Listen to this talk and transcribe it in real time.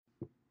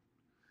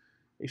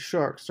A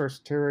shark starts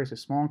to terrorize a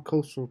small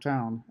coastal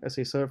town as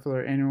they set up for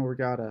their annual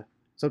regatta.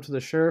 It's up to the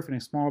sheriff and a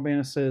small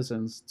band of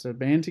citizens to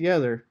band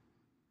together,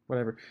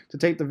 whatever, to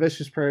take the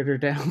vicious predator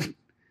down.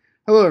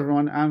 Hello,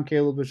 everyone. I'm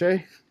Caleb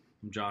Boucher,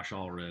 I'm Josh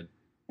Allred.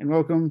 and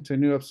welcome to a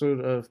new episode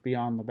of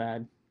Beyond the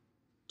Bad.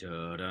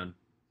 Dun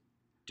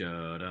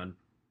dun.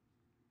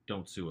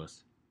 Don't sue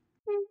us.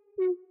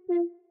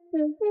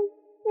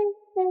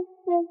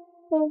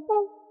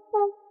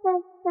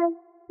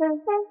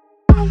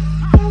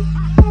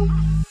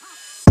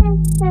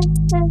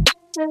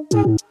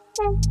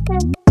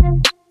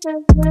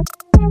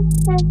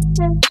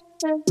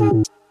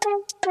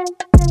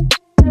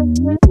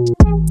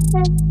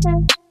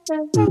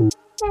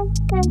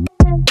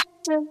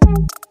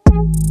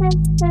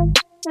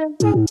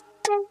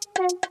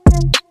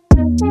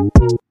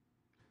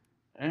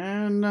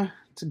 And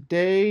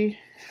today,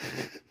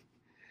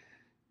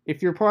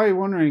 if you're probably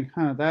wondering,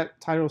 that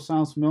title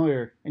sounds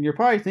familiar, and you're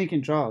probably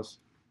thinking Jaws,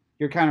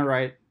 you're kind of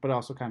right, but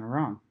also kind of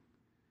wrong.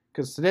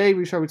 Because today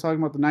we shall be talking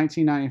about the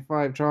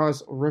 1995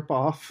 Jaws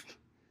ripoff,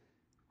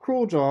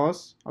 Cruel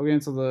Jaws. I'll get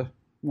into the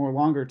more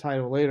longer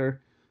title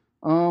later.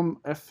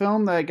 A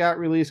film that got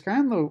released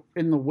kind of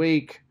in the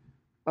wake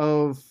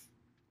of,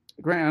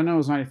 granted, I know it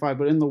was 95,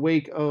 but in the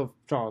wake of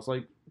Jaws.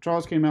 Like,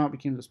 Jaws came out,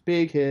 became this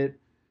big hit,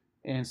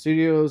 and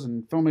studios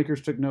and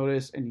filmmakers took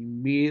notice and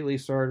immediately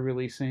started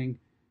releasing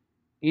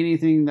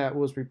anything that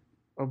was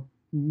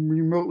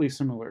remotely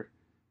similar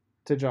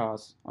to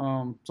Jaws.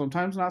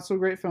 Sometimes not so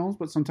great films,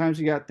 but sometimes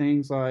you got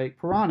things like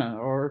Piranha,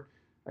 or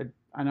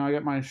I know I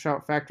got my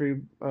Shout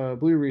Factory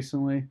Blue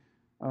recently,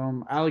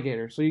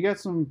 Alligator. So you got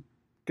some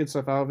good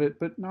stuff out of it,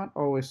 but not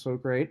always so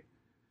great.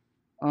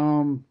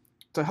 To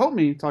help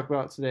me talk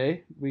about it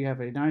today, we have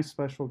a nice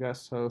special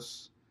guest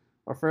host,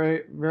 our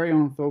very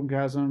own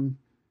Filmgasm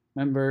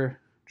member,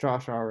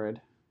 Josh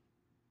Allred.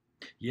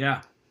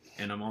 Yeah,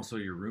 and I'm also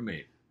your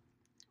roommate.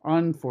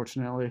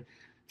 Unfortunately.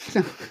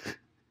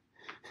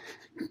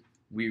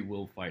 We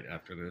will fight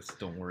after this.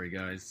 Don't worry,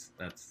 guys.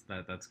 That's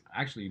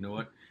actually, you know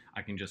what?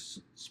 I can just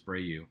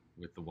spray you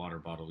with the water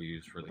bottle we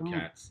use for the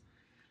cats.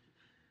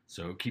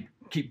 So keep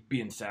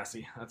being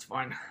sassy. That's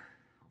fine.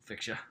 I'll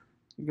fix you.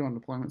 You go on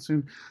deployment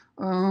soon.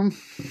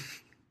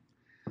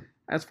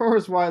 As far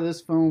as why this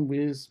film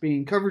is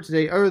being covered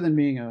today, other than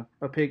being a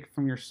pick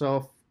from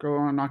yourself, go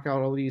on and knock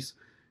out all these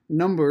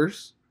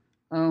numbers.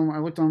 I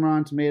looked on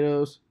Rotten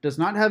Tomatoes. Does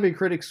not have a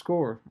critic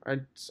score. I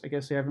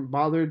guess they haven't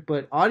bothered,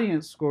 but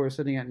audience score is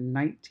sitting at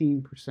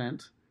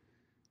 19%.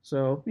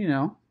 So,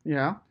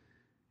 yeah.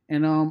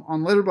 And on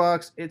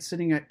Letterboxd, it's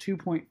sitting at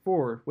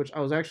 2.4, which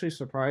I was actually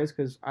surprised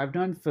because I've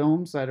done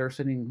films that are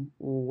sitting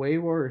way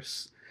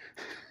worse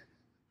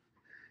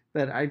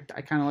that I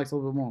kind of liked a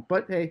little bit more.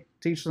 But hey,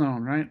 teach their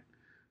own, right?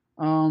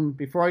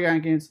 Before I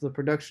get into the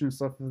production and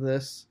stuff of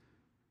this,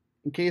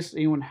 in case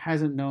anyone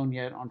hasn't known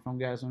yet on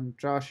Filmgasm,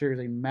 Josh here is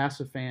a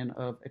massive fan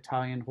of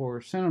Italian horror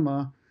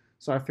cinema,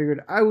 so I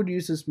figured I would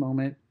use this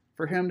moment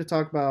for him to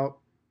talk about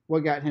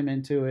what got him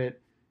into it,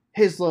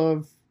 his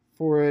love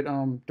for it,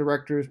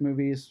 directors,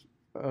 movies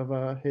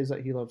of his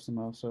that he loves the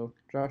most. So,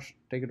 Josh,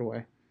 take it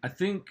away. I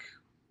think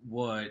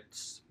what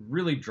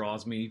really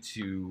draws me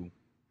to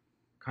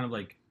kind of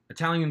like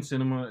Italian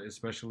cinema,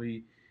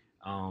 especially,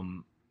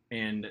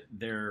 and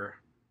their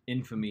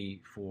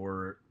infamy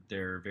for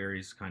their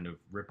various kind of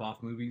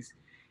rip-off movies,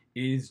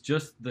 is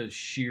just the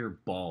sheer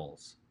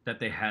balls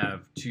that they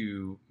have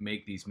to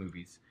make these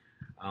movies.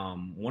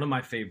 One of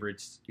my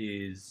favorites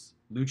is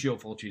Lucio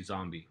Fulci's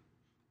Zombie,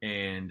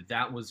 and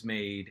that was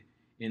made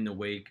in the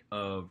wake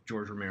of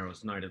George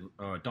Romero's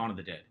Dawn of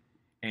the Dead.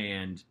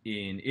 And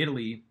in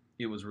Italy,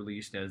 it was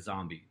released as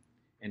Zombie.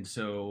 And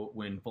so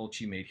when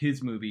Fulci made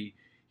his movie,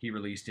 he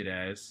released it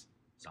as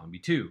Zombie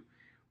 2,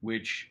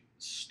 which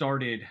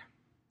started,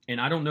 and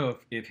I don't know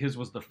if his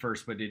was the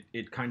first, but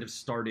it kind of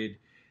started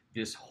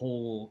this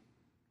whole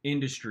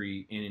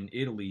industry in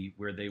Italy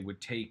where they would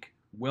take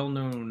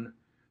well-known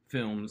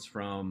films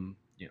from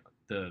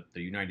the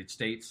United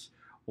States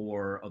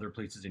or other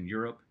places in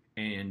Europe,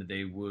 and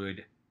they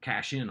would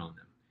cash in on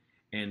them.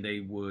 And they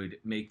would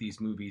make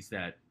these movies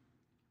that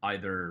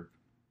either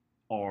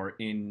are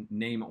in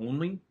name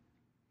only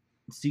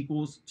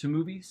sequels to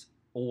movies,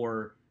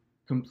 or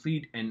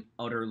complete and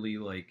utterly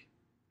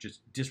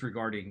just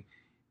disregarding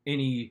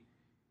any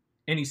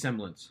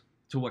semblance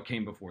to what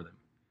came before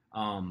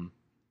them.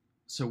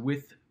 So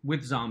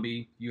with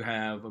Zombie, you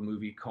have a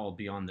movie called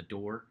Beyond the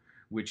Door,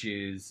 which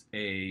is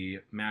a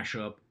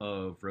mashup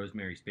of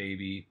Rosemary's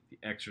Baby, The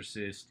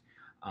Exorcist,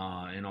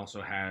 and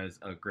also has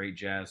a great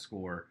jazz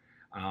score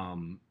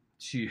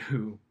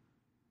to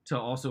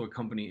also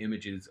accompany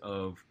images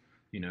of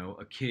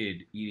a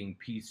kid eating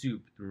pea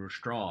soup through a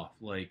straw,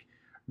 like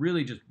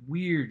really just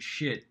weird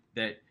shit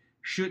that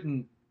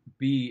shouldn't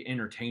be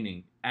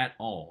entertaining at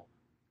all.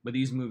 But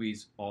these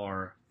movies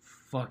are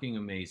fucking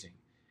amazing.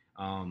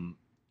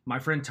 My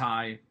friend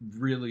Ty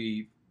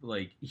really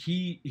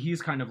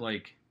he's kind of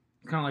like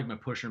my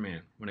pusher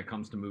man when it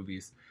comes to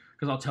movies,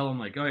 because I'll tell him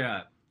like, oh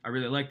yeah, I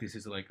really like this.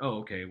 He's like, oh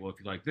okay, well if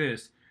you like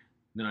this,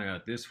 then I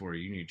got this for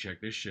you. You need to check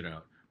this shit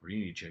out. or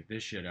you need to check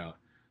this shit out.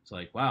 It's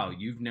like, wow,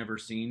 you've never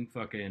seen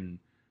fucking,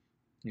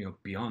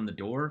 Beyond the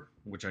Door,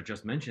 which I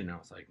just mentioned. And I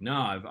was like, no,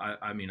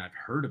 I mean, I've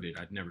heard of it.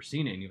 I've never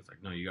seen it. And he was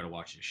like, no, you got to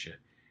watch this shit.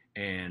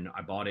 And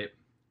I bought it.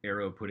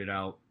 Arrow put it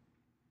out.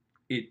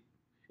 It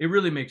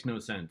really makes no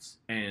sense.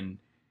 And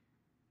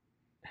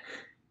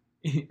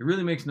it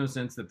really makes no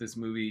sense that this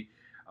movie,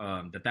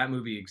 that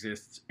movie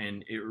exists.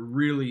 And it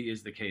really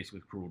is the case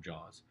with Cruel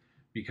Jaws,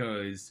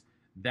 because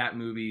that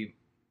movie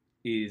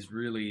is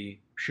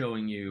really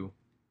showing you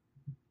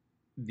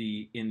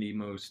in the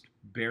most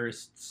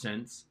barest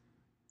sense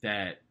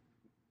that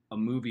a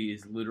movie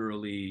is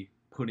literally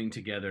putting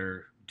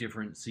together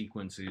different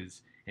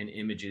sequences and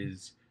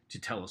images to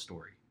tell a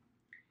story.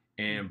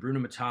 And Bruno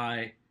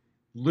Mattei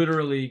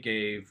literally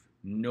gave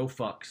no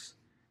fucks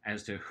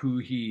as to who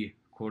he,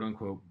 quote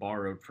unquote,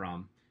 borrowed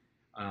from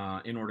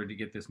in order to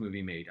get this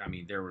movie made. I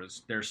mean,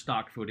 there's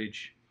stock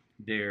footage,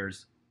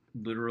 there's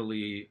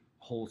literally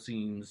whole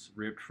scenes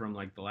ripped from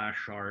like The Last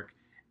Shark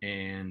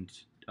and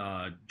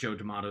Joe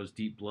D'Amato's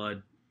Deep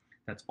Blood.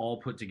 That's all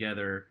put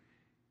together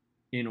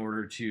in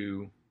order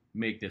to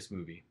make this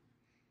movie.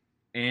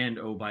 And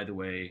oh, by the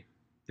way,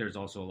 there's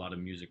also a lot of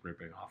music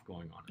ripping off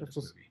going on in this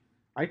movie.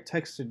 I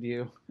texted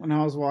you when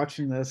I was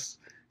watching this,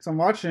 because I'm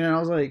watching it and I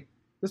was like,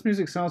 this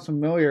music sounds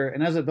familiar.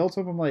 And as it built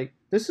up, I'm like,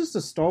 this is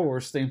the Star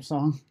Wars theme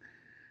song.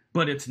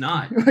 But it's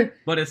not.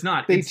 But it's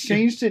not. They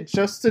changed it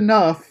just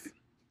enough.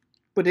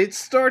 But it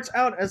starts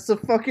out as the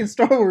fucking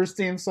Star Wars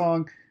theme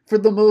song for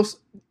the most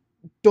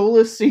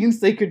dullest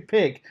scenes they could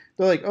pick.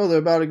 They're like, oh, they're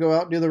about to go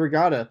out and do the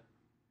regatta.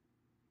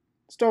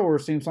 Star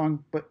Wars theme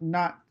song, but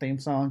not theme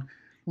song.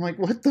 I'm like,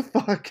 what the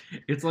fuck?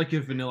 It's like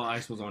if Vanilla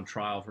Ice was on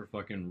trial for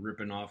fucking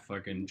ripping off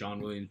fucking John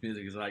Williams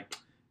music. It's like,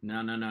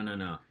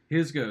 no.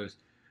 His goes,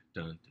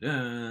 dun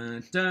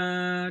dun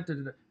dun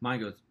dun dun. Mine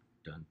goes,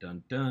 dun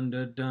dun dun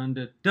dun dun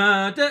dun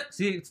dun dun.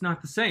 See, it's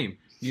not the same.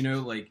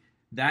 Like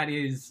that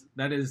is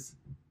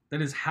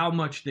how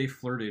much they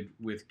flirted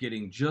with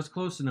getting just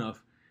close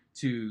enough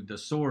to the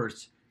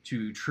source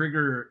to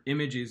trigger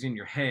images in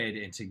your head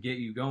and to get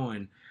you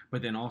going,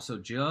 but then also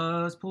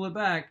just pull it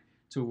back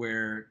to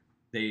where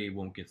they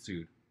won't get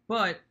sued.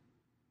 But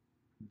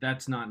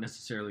that's not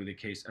necessarily the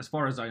case, as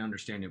far as I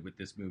understand it, with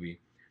this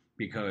movie,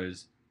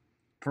 because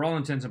for all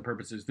intents and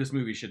purposes, this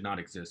movie should not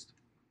exist.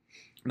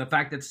 And the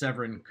fact that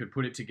Severin could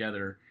put it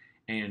together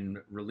and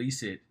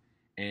release it,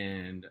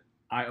 and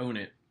I own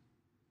it,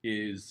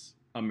 is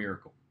a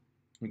miracle.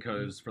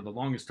 Because for the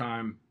longest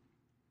time,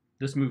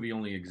 this movie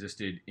only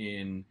existed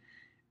in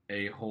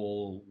a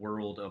whole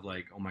world of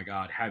like, oh my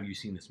God, have you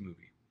seen this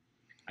movie?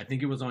 I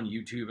think it was on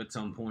YouTube at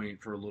some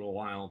point for a little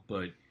while,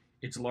 but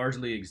it's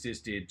largely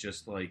existed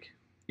just like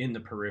in the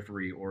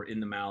periphery or in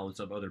the mouths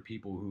of other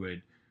people who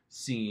had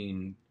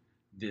seen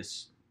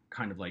this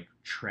kind of like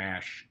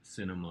trash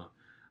cinema.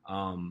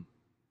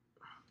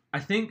 I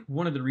think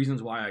one of the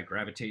reasons why I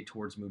gravitate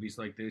towards movies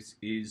like this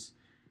is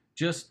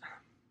just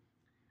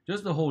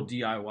the whole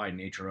DIY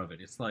nature of it.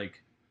 It's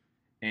like,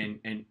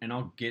 and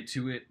I'll get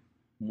to it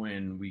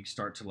when we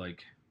start to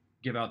like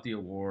give out the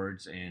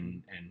awards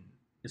and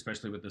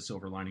especially with the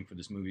silver lining for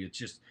this movie. It's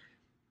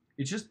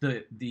just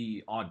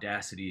the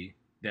audacity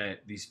that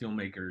these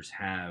filmmakers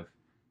have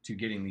to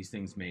getting these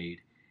things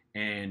made,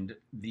 and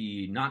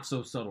the not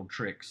so subtle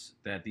tricks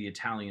that the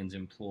Italians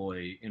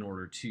employ in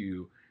order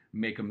to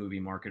make a movie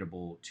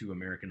marketable to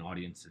American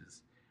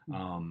audiences.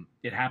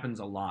 It happens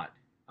a lot.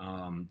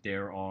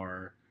 There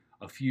are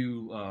a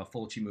few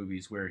Fulci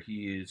movies where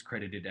he is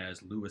credited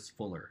as Louis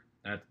Fuller.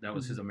 That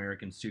was his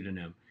American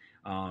pseudonym.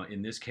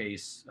 In this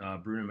case,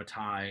 Bruno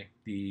Mattei,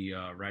 the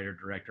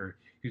writer-director,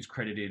 who's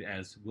credited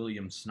as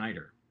William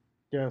Snyder.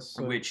 Yes.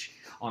 Which,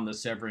 on the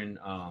Severin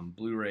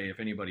Blu-ray, if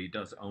anybody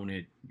does own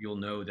it, you'll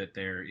know that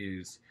there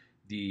is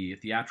the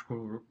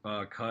theatrical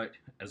cut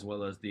as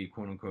well as the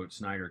quote-unquote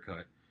Snyder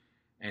cut.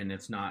 And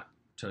it's not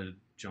to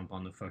jump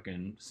on the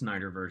fucking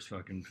Snyderverse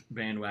fucking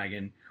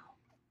bandwagon,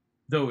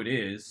 though it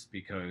is,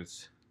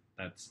 because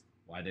that's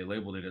why they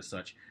labeled it as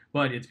such.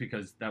 But it's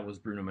because that was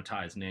Bruno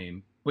Mattei's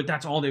name. But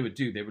that's all they would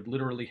do. They would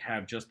literally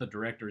have just the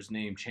director's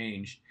name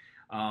changed.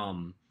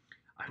 I'm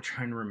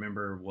trying to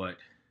remember what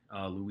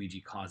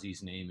Luigi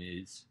Cozzi's name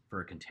is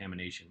for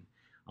Contamination.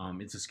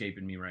 It's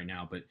escaping me right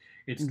now, but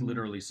it's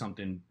literally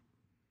something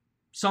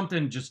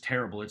just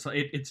terrible.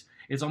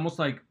 It's almost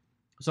like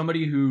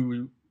somebody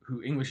who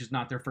English is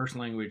not their first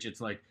language.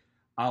 It's like,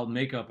 I'll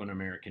make up an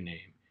American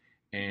name,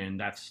 and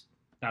that's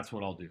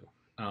what I'll do.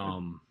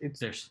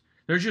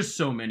 There's just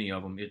so many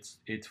of them.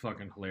 It's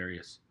fucking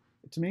hilarious.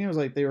 To me, it was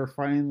like they were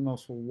finding the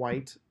most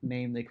white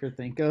name they could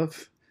think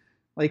of.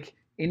 Like,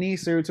 any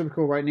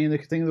stereotypical white name they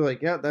could think of,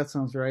 like, yeah, that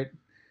sounds right.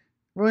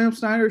 William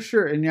Snyder,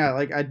 sure. And yeah,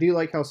 like, I do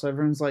like how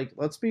Severin's like,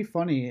 let's be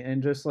funny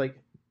and just, like,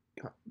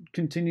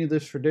 continue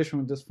this tradition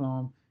with this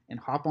film and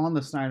hop on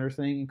the Snyder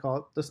thing and call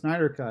it the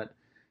Snyder Cut.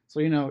 So,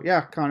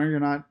 yeah, Connor,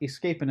 you're not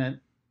escaping it.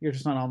 You're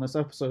just not on this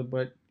episode,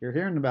 but you're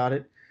hearing about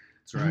it.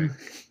 That's right.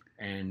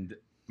 And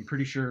I'm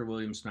pretty sure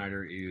William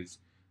Snyder is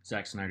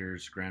Zack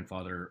Snyder's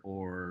grandfather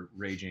or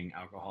raging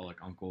alcoholic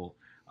uncle.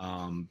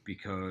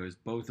 because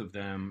both of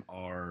them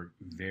are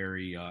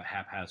very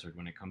haphazard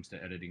when it comes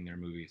to editing their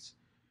movies.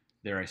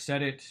 There, I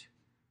said it.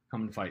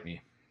 Come and fight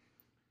me,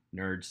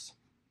 nerds.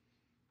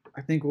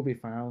 I think we'll be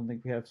fine. I don't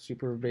think we have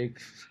super big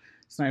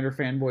Snyder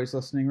fanboys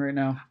listening right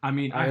now. I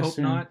mean, I hope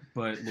assume. not.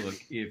 But look,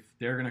 if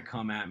they're gonna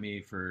come at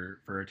me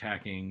for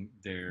attacking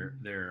their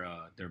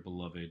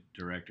beloved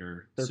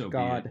director, Their so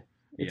god.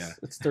 be it.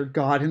 It's their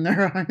god in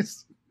their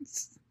eyes.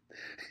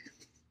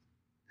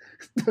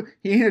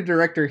 He ain't a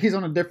director. He's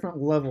on a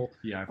different level.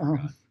 Yeah, I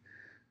forgot.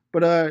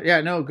 But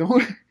yeah, no,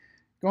 going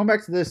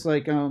back to this,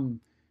 like,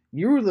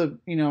 you were the,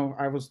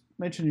 I was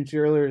mentioning to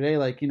you earlier today,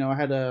 like, I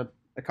had a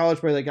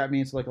college buddy that got me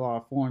into like a lot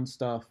of foreign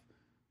stuff,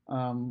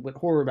 with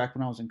horror back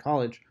when I was in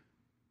college.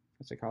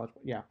 I say college,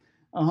 but yeah.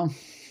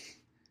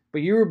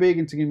 But you were big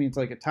into getting me into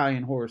like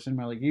Italian horror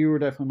cinema. Like, you were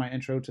definitely my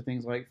intro to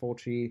things like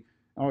Fulci,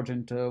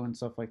 Argento, and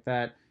stuff like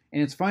that.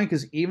 And it's funny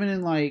because even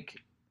in like,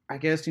 I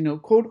guess,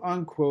 quote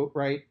unquote,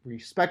 right,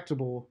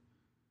 respectable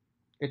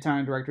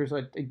Italian directors,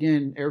 like,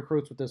 again, air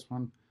quotes with this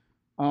one,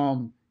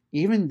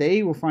 even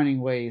they were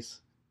finding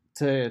ways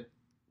to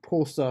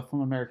pull stuff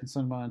from American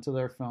cinema into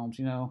their films,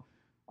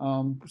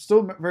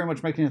 still very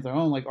much making it their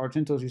own. Like,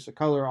 Argento's use of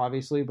color,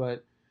 obviously,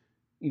 but,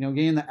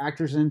 getting the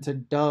actors in to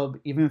dub,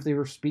 even if they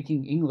were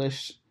speaking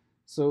English,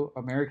 so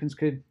Americans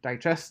could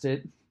digest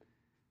it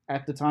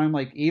at the time.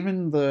 Like,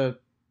 even the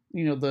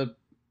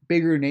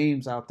bigger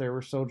names out there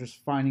were still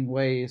just finding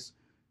ways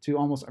to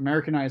almost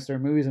Americanize their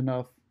movies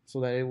enough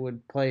so that it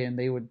would play and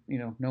they would,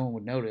 no one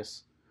would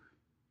notice.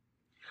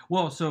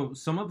 Well, so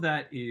some of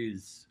that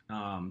is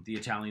the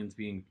Italians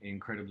being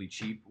incredibly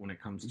cheap when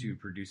it comes to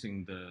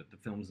producing the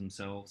films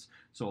themselves.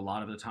 So a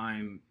lot of the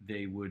time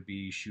they would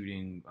be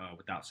shooting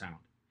without sound,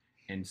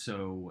 and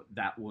so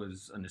that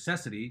was a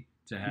necessity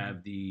to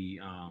have the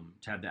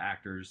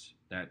actors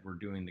that were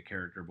doing the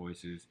character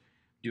voices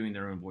doing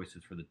their own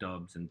voices for the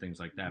dubs and things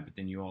like that. But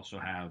then you also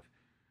have,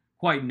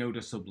 quite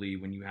noticeably,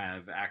 when you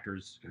have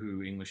actors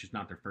who English is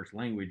not their first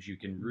language, you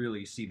can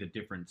really see the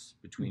difference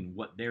between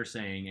what they're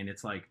saying. And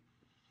it's like,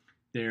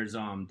 there's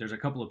a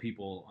couple of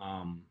people,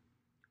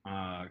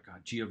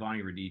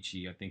 Giovanni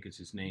Radici, I think is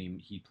his name.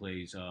 He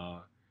plays,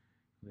 I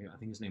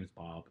think his name is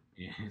Bob.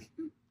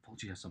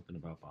 Fulci has something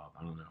about Bob.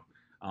 I don't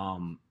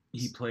know.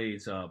 He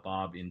plays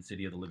Bob in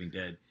City of the Living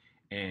Dead.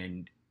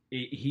 And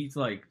he's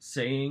like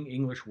saying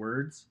English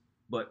words,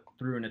 but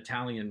through an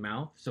Italian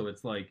mouth. So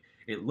it's like,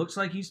 it looks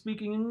like he's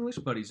speaking English,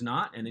 but he's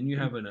not. And then you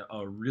have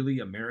a really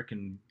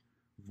American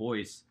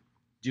voice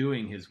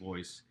doing his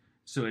voice.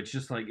 So it's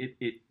just like,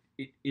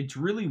 it's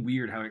really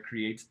weird how it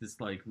creates this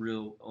like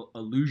real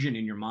illusion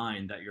in your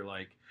mind that you're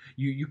like,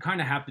 you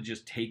kind of have to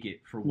just take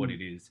it for what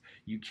it is.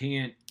 You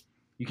can't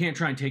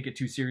try and take it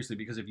too seriously,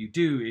 because if you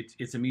do,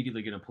 it's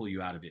immediately going to pull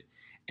you out of it.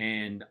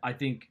 And I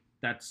think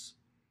that's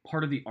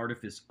part of the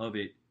artifice of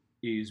it,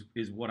 is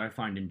what I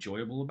find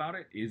enjoyable about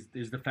it,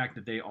 is the fact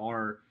that they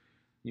are,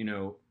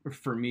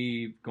 for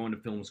me, going to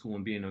film school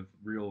and being a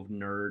real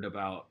nerd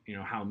about,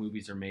 how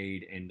movies are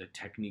made and the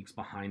techniques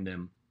behind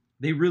them,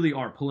 they really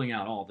are pulling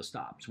out all the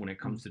stops when it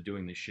comes to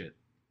doing this shit.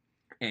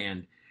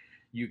 And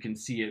you can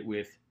see it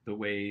with the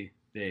way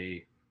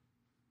they,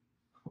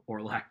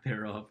 or lack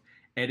thereof,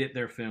 edit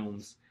their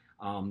films,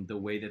 the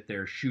way that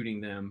they're shooting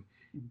them,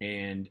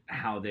 and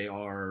how they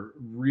are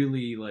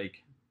really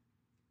like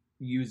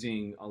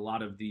using a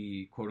lot of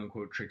the quote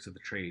unquote tricks of the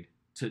trade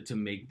to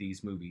make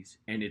these movies.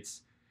 And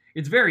it's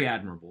very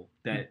admirable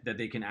that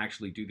they can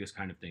actually do this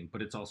kind of thing,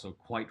 but it's also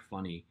quite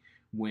funny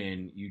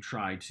when you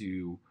try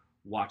to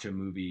watch a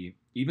movie,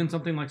 even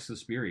something like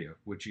Suspiria,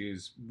 which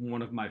is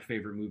one of my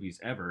favorite movies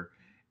ever.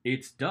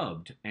 It's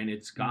dubbed, and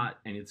it's got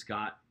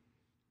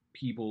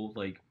people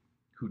like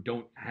who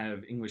don't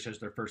have English as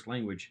their first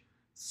language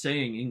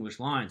saying English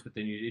lines, but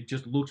then it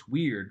just looks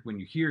weird when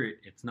you hear it.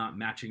 It's not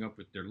matching up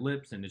with their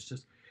lips, and it's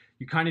just,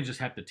 you kind of just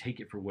have to take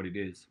it for what it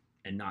is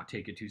and not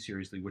take it too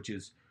seriously, which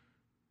is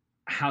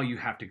how you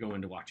have to go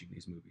into watching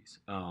these movies.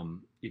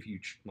 If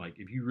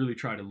you really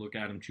try to look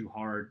at them too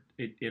hard,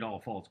 it all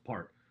falls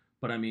apart.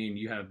 But I mean,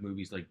 you have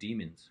movies like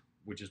Demons,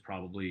 which is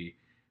probably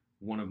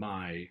one of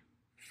my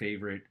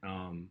favorite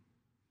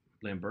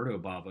Lamberto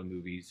Bava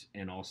movies,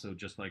 and also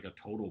just like a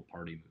total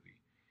party movie.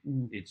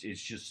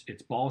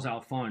 It's balls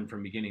out fun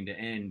from beginning to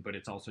end, but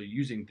it's also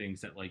using things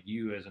that like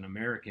you as an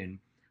American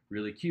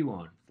really cue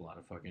on. It's a lot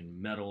of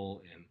fucking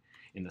metal and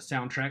in the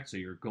soundtrack, so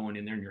you're going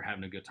in there and you're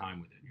having a good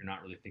time with it. You're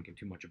not really thinking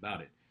too much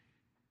about it.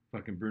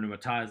 Fucking Bruno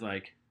Mattei's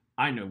like,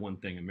 I know one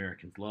thing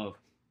Americans love: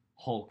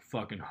 Hulk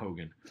fucking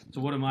Hogan.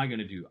 So what am I going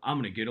to do? I'm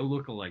going to get a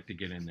lookalike to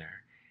get in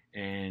there.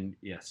 And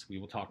yes, we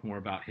will talk more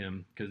about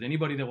him, because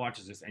anybody that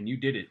watches this, and you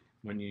did it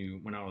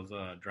when I was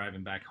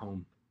driving back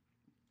home,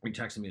 you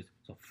texted me,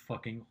 it's a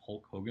fucking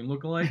Hulk Hogan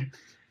lookalike.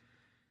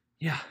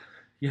 Yeah,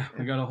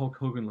 we got a Hulk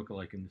Hogan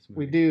lookalike in this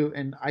movie. We do,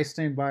 and I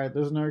stand by it.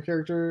 There's another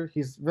character.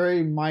 He's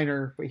very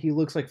minor, but he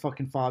looks like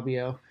fucking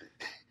Fabio.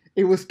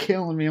 It was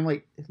killing me. I'm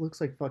like, it looks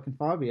like fucking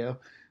Fabio.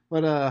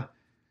 But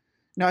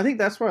no, I think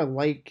that's what I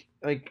like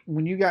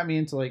when you got me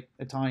into like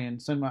Italian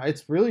cinema.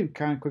 It's really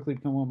kind of quickly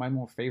become one of my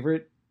more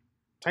favorite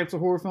types of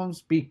horror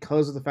films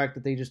because of the fact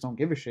that they just don't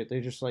give a shit.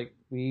 They just like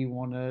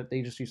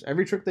they just use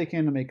every trick they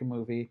can to make a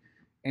movie,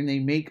 and they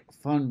make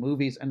fun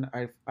movies. And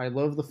I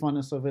love the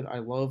funness of it. I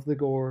love the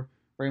gore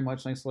very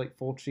much. Thanks to like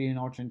Fulci and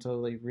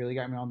Argento, they really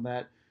got me on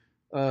that.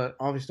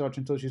 Obviously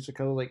Argento's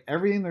Yusaku, like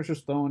everything they're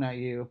just throwing at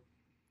you,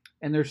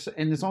 and it's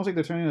almost like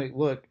they're telling you like,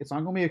 look, it's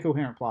not gonna be a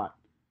coherent plot.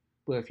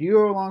 But if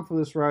you're along for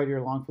this ride, you're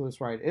along for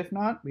this ride. If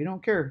not, we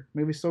don't care.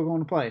 Maybe still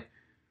going to play.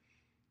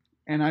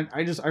 And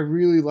I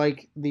really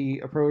like the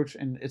approach,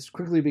 and it's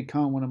quickly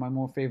become one of my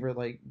more favorite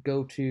like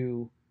go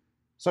to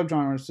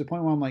subgenres to the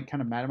point where I'm like kind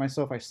of mad at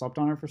myself I slept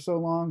on it for so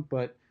long.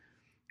 But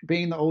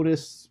being the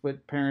oldest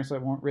with parents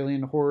that weren't really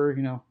into horror,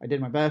 I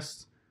did my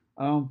best.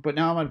 But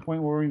now I'm at a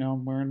point where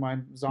I'm wearing my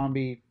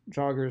zombie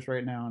joggers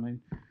right now,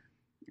 and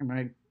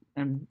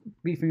I'm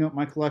beefing up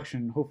my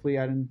collection. Hopefully,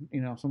 adding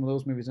some of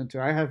those movies into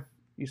it.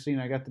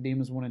 I got the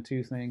Demons 1 and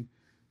 2 thing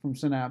from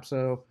Synapse,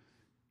 so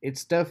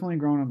it's definitely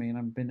grown on me, and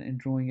I've been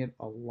enjoying it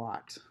a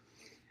lot.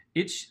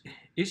 It's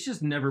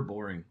just never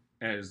boring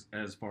as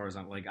far as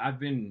I'm like I've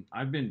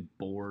been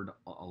bored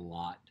a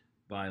lot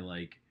by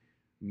like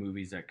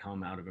movies that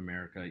come out of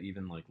America,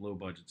 even like low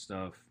budget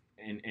stuff,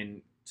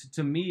 and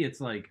to me it's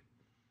like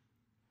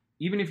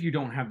even if you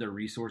don't have the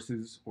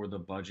resources or the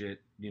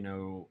budget,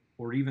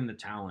 or even the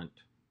talent,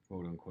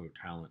 quote unquote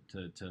talent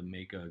to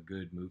make a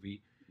good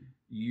movie,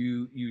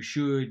 you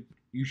should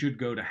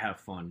go to have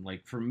fun.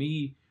 Like for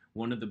me,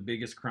 one of the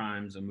biggest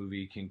crimes a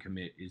movie can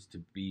commit is to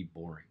be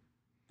boring.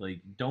 Like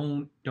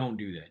don't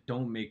do that.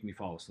 Don't make me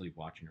fall asleep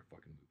watching your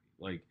fucking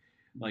movie.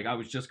 Like I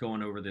was just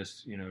going over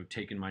this,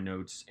 taking my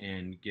notes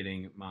and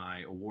getting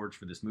my awards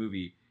for this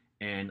movie,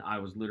 and I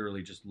was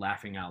literally just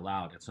laughing out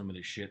loud at some of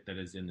the shit that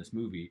is in this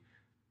movie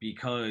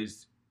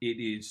because it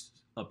is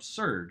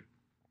absurd.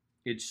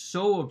 It's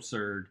so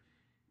absurd,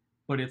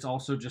 but it's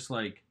also just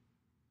like,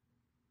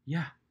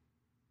 yeah,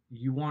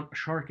 you want a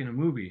shark in a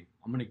movie.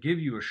 I'm going to give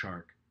you a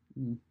shark.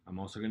 I'm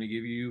also going to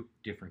give you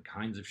different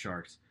kinds of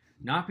sharks.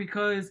 Not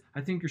because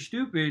I think you're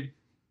stupid,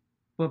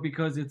 but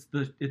because it's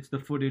the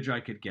footage I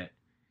could get.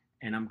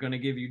 And I'm going to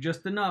give you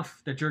just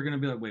enough that you're going to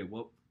be like, wait,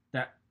 well,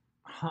 that's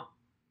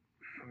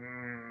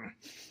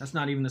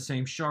not even the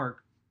same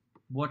shark.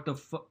 What the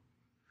fuck?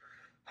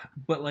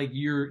 But like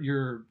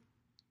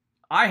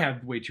I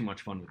have way too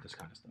much fun with this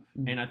kind of stuff.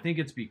 And I think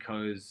it's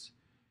because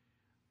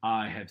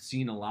I have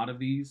seen a lot of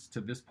these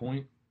to this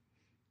point,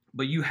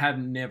 but you have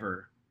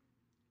never,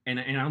 and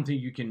I don't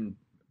think you can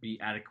be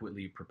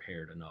adequately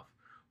prepared enough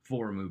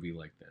for a movie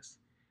like this,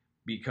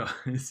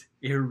 because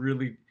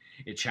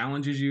it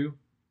challenges you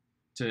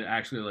to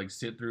actually like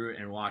sit through it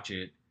and watch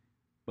it,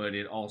 but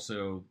it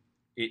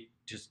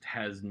just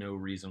has no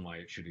reason why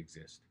it should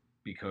exist,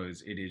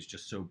 because it is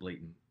just so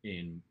blatant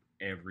in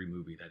every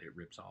movie that it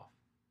rips off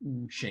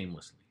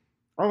shamelessly.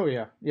 Oh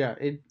yeah.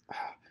 And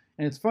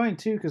it's fine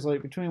too, because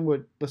like between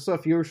what the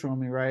stuff you were showing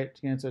me, right,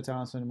 to get into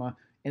Italian cinema,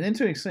 and then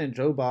to an extent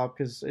Joe Bob,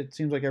 because it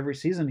seems like every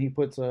season he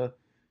puts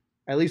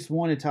at least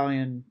one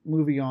Italian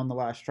movie on the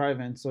last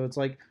drive-in. So it's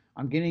like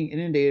I'm getting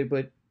inundated,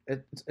 but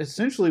it's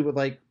essentially with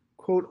like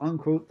quote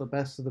unquote the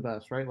best of the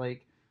best, right?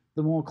 Like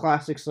the more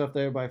classic stuff that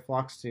everybody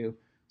flocks to.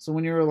 So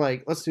when you were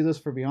like, let's do this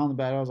for Beyond the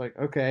Bad, I was like,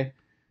 okay.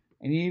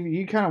 And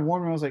you kind of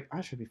warned me. I was like,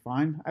 I should be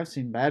fine. I've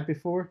seen Bad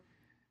before.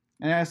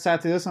 And I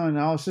sat through this one, and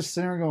I was just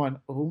sitting there going,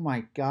 oh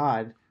my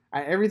God.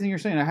 Everything you're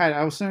saying,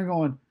 I was sitting there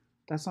going,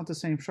 that's not the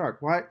same shark.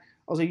 Why? I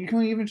was like, you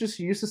can't even just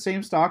use the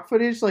same stock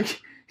footage?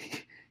 Like,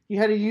 you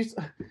had to use...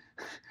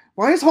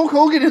 Why is Hulk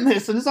Hogan in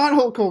this? And it's not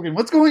Hulk Hogan.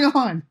 What's going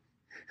on?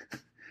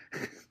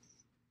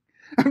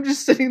 I'm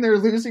just sitting there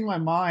losing my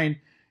mind.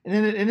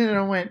 And then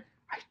I went,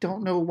 I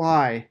don't know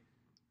why,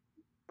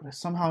 but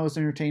somehow I was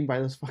entertained by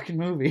this fucking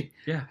movie.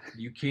 Yeah,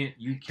 you can't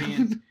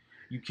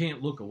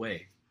look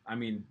away. I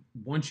mean,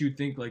 once you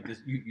think like this,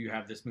 you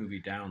have this movie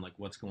down, like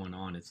what's going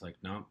on. It's like,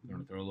 no, we're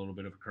going to throw a little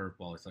bit of a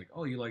curveball. It's like,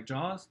 oh, you like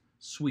Jaws?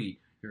 Sweet.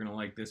 You're going to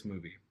like this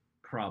movie.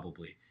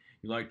 Probably.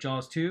 You like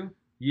Jaws 2?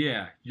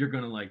 Yeah, you're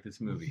going to like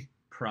this movie.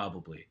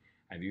 Probably.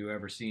 Have you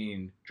ever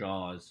seen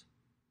Jaws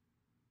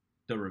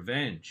The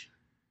Revenge?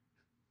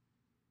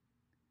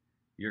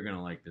 You're going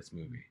to like this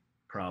movie.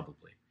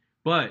 Probably.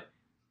 But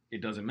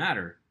it doesn't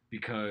matter,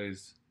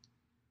 because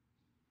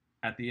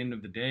at the end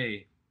of the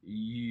day,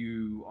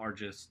 you're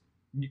just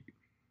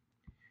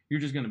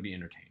going to be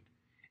entertained.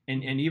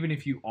 And even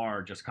if you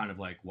are just kind of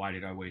like, why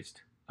did I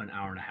waste an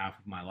hour and a half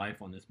of my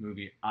life on this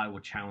movie? I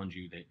will challenge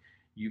you that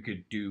you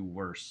could do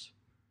worse.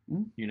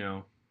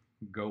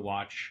 Go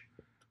watch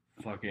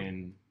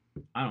fucking,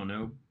 I don't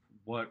know,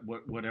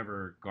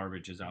 whatever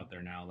garbage is out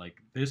there now. Like,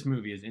 this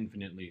movie is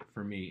infinitely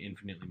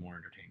more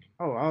entertaining.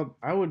 Oh,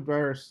 I would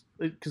rather,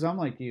 because I'm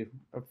like you.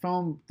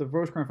 The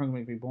Rosecrans film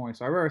make me boring,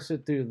 so I'd rather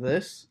sit through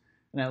this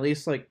and at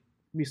least like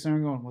be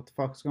sitting going, what the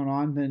fuck's going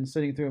on, than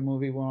sitting through a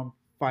movie where I'm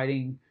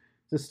fighting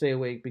to stay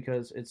awake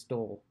because it's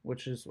dull,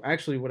 which is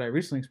actually what I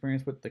recently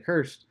experienced with The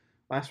Cursed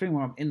last week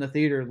when I'm in the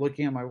theater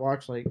looking at my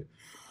watch like,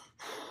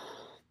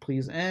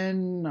 please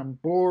end, I'm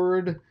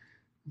bored.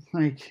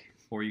 Like,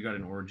 or you got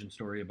an origin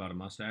story about a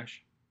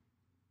mustache?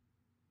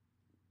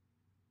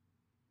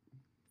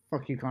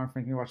 Fuck you, Connor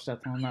Frank. You watch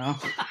Death on now.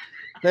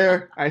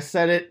 There, I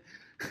said it.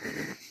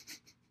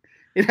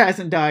 It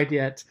hasn't died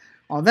yet.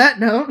 On that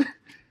note,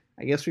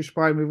 I guess we should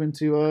probably move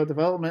into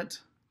development.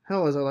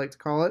 Hell, as I like to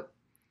call it.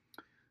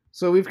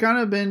 So we've kind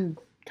of been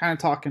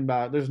talking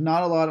about it. There's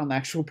not a lot on the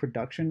actual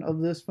production of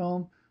this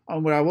film.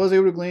 What I was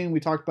able to glean, we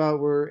talked about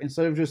were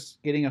instead of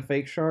just getting a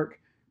fake shark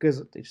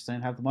because they just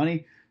didn't have the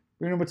money,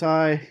 Bruno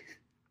Mattei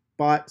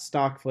bought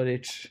stock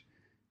footage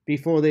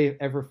before they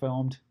ever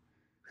filmed.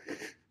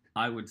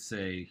 I would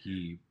say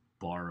he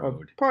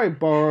borrowed. Probably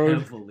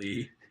borrowed.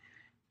 Heavily.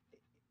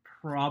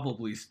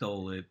 Probably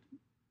stole it.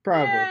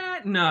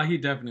 Probably. No, he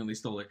definitely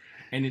stole it.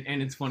 And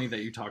it's funny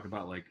that you talk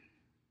about like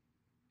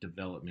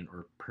development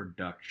or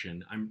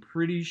production. I'm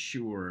pretty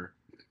sure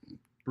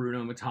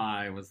Bruno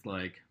Mattei was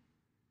like,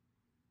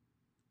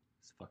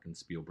 this fucking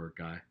Spielberg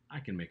guy,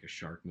 I can make a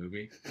shark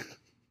movie.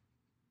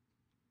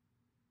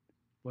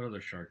 What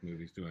other shark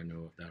movies do I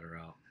know of that are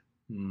out?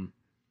 You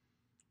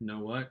know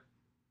what?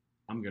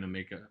 I'm gonna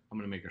make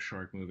a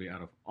shark movie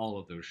out of all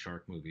of those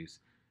shark movies.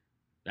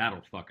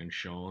 That'll fucking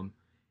show them.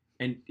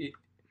 And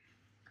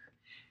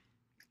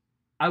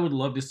I would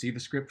love to see the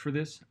script for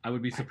this. I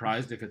would be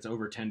surprised if it's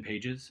over 10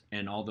 pages,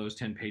 and all those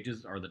 10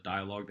 pages are the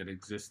dialogue that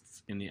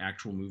exists in the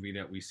actual movie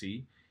that we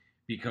see,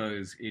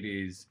 because it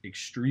is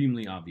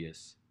extremely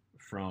obvious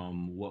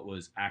from what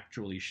was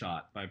actually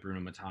shot by Bruno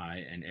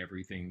Mattei and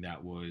everything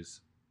that was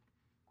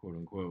quote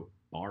unquote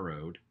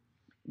borrowed.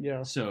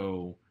 Yeah.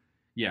 So,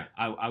 yeah,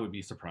 I would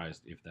be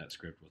surprised if that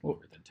script was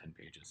longer than 10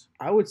 pages.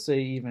 I would say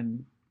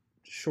even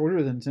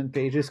shorter than 10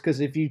 pages, because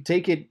if you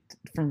take it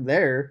from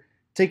there,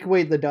 take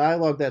away the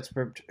dialogue that's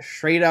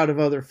straight out of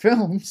other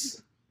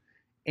films,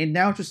 and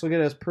now just look at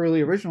it as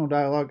purely original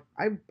dialogue,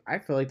 I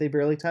feel like they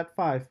barely tapped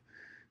 5.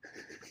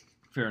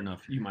 Fair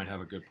enough. You might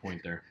have a good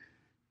point there.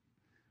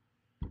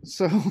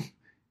 So,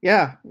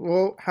 yeah,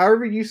 well,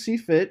 however you see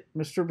fit,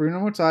 Mr. Bruno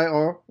Mattei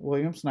or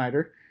William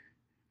Snyder,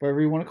 whatever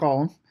you want to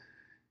call him,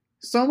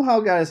 somehow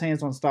got his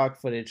hands on stock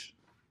footage.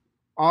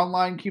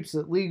 Online keeps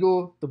it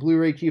legal. The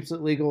Blu-ray keeps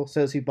it legal.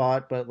 Says he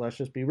bought, but let's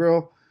just be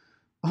real.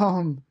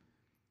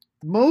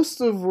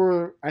 Most of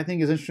what I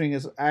think is interesting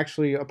is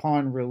actually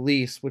upon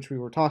release, which we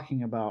were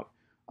talking about.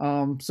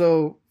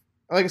 So,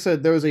 like I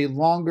said, there was a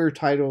longer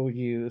title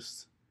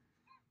used.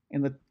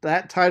 And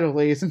that title,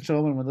 ladies and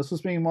gentlemen, when this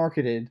was being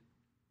marketed,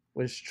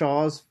 was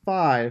Jaws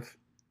 5,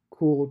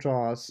 Cool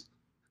Jaws.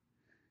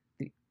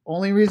 The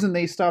only reason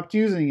they stopped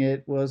using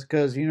it was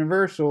because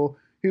Universal,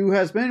 who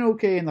has been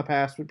okay in the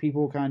past with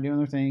people kind of doing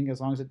their thing, as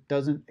long as it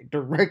doesn't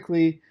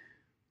directly,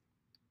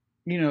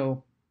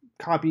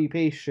 copy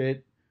paste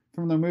shit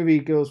from the movie,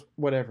 goes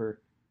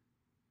whatever.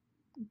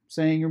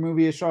 Saying your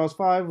movie is Jaws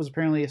 5 was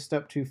apparently a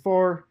step too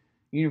far.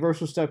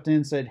 Universal stepped in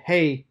and said,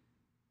 hey,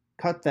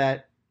 cut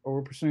that, or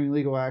we're pursuing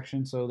legal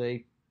action, so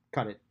they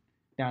cut it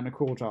down to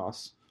Cool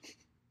Jaws.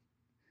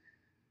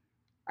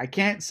 I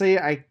can't say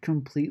I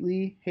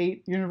completely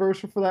hate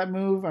Universal for that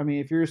move. I mean,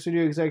 if you're a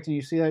studio exec and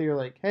you see that, you're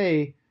like,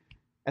 hey,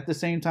 at the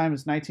same time,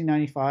 it's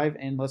 1995,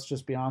 and let's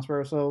just be honest with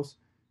ourselves.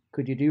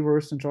 Could you do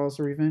worse than Jaws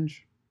the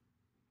Revenge?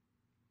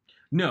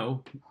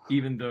 No,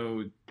 even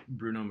though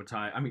Bruno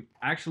Mattei... I mean,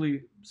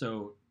 actually,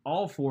 so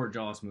all 4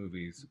 Jaws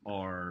movies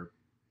are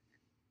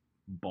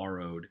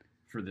borrowed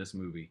for this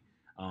movie.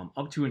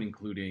 Up to and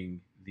including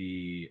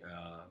the...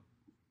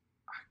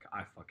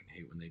 I fucking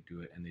hate when they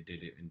do it, and they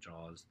did it in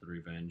Jaws the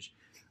Revenge,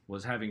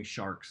 was having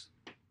sharks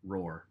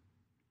roar.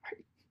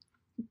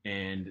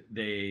 And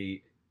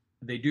they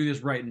do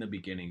this right in the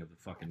beginning of the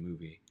fucking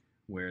movie,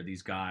 where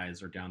these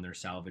guys are down there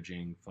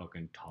salvaging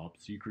fucking top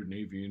secret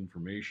Navy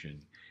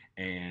information,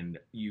 and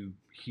you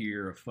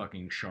hear a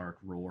fucking shark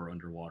roar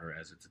underwater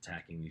as it's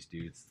attacking these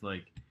dudes. It's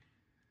like,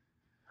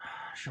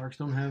 sharks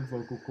don't have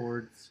vocal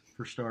cords,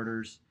 for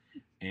starters,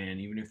 and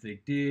even if they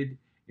did,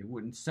 it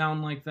wouldn't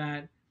sound like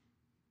that.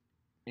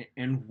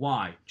 And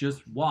why?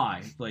 Just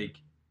why? Like,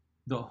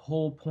 the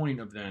whole point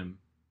of them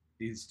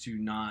is to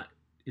not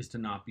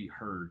be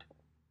heard,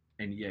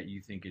 and yet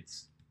you think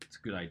it's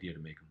a good idea to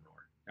make them roar.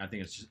 I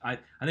think it's just I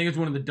think it's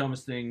one of the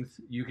dumbest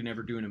things you can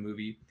ever do in a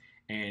movie,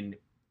 and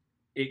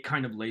it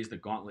kind of lays the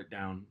gauntlet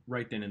down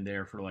right then and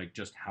there for like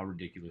just how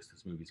ridiculous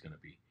this movie's gonna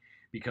be,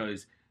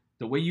 because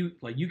the way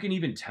you can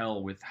even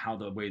tell with how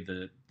the way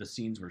the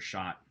scenes were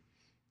shot,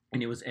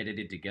 and it was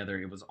edited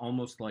together. It was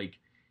almost like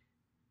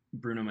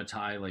Bruno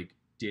Mattei like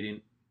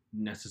didn't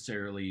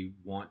necessarily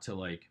want to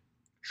like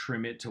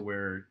trim it to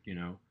where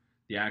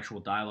the actual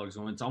dialogue's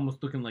on. It's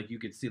almost looking like you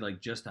could see like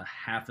just a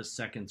half a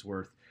second's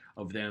worth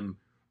of them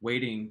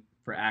waiting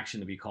for action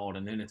to be called,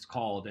 and then it's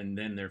called, and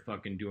then they're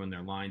fucking doing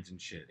their lines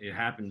and shit. It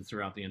happens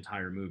throughout the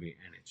entire movie,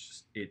 and it's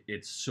just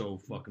it's so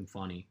fucking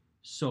funny.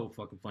 So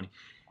fucking funny.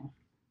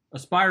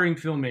 Aspiring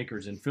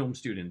filmmakers and film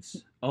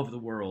students of the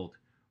world,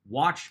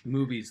 watch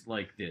movies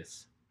like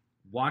this.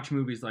 Watch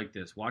movies like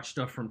this. Watch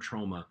stuff from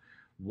Troma.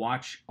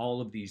 Watch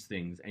all of these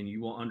things, and you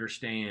will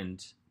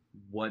understand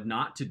what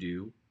not to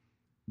do,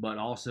 but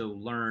also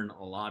learn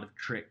a lot of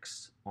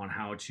tricks on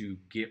how to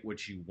get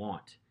what you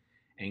want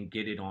and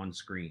get it on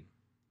screen.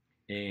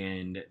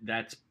 And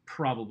that's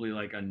probably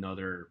like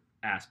another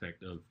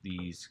aspect of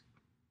these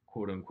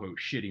quote unquote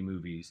shitty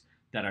movies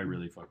that I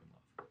really fucking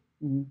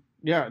love.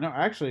 Yeah, no,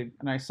 actually,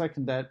 and I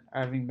second that.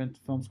 Having been to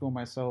film school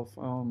myself,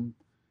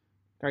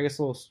 I guess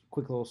a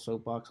quick little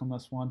soapbox on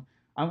this one.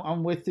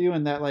 I'm with you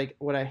in that, like,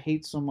 what I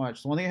hate so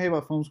much. The one thing I hate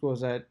about film school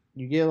is that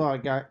you get a lot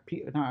of not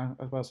I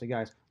was about to say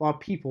guys, a lot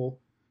of people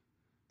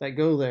that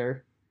go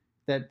there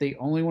that they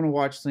only want to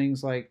watch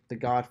things like The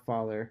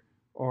Godfather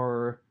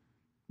or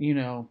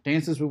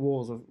Dances with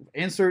Wolves, or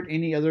insert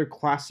any other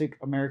classic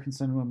American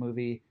cinema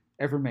movie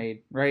ever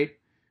made, right?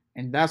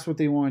 And that's what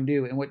they want to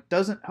do. And what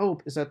doesn't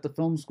help is that the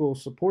film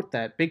schools support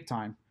that big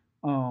time.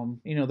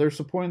 They're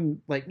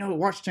supporting, like, no,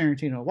 watch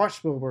Tarantino, watch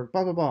Spielberg,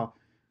 blah blah blah.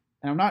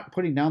 And I'm not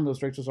putting down those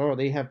directors at all.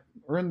 They have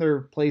earned their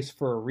place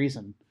for a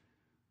reason.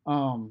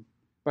 But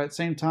at the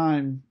same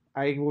time,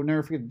 I will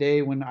never forget the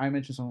day when I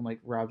mentioned someone like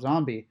Rob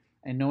Zombie,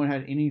 and no one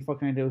had any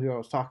fucking idea who I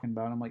was talking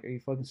about. I'm like, are you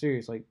fucking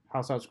serious? Like,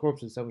 House House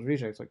Corpses, that was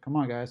Rejects. Like, come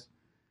on, guys.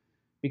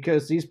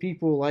 Because these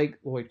people like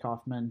Lloyd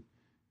Kaufman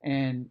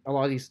and a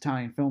lot of these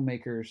Italian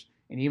filmmakers,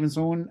 and even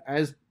someone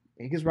as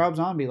big as Rob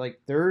Zombie, like,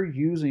 they're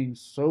using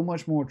so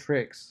much more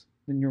tricks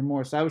than your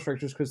more established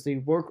directors because they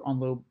work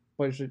on low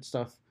budget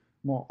stuff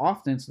more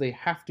often, so they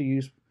have to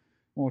use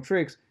more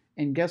tricks.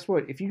 And guess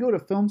what? If you go to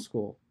film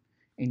school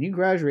and you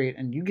graduate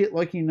and you get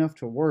lucky enough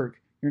to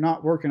work, you're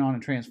not working on a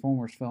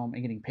Transformers film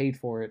and getting paid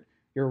for it.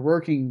 You're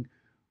working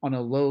on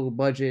a low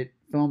budget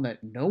film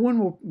that no one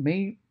will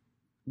maybe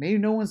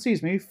no one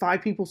sees. Maybe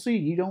 5 people see.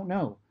 You don't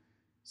know.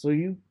 So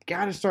you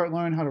got to start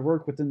learning how to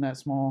work within that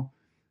small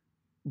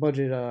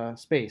budget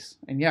space.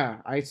 And yeah,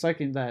 I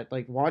second that.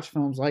 Like, watch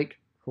films like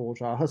Cruel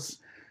Jaws.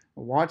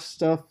 Watch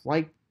stuff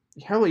like,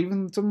 hell,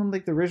 even something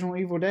like the original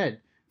Evil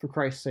Dead, for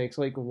Christ's sakes.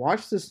 Like,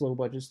 watch this low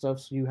budget stuff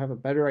so you have a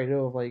better idea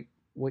of, like,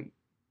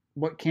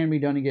 what can be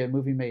done to get a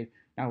movie made.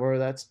 Now, whether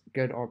that's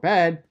good or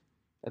bad,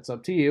 that's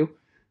up to you.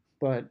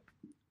 But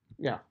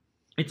yeah,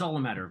 it's all a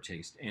matter of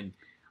taste. And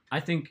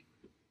I think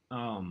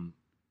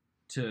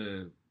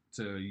to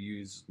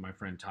use my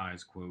friend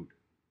Ty's quote,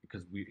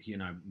 because he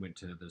and I went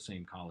to the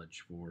same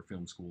college for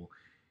film school,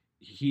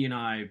 he and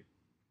I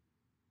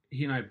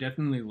have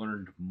definitely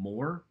learned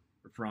more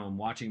from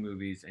watching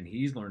movies, and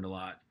he's learned a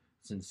lot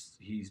since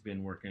he's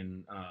been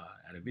working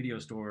at a video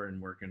store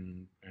and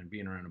working and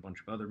being around a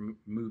bunch of other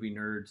movie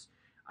nerds.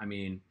 I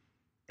mean,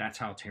 that's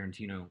how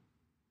Tarantino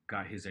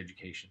got his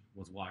education,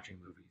 was watching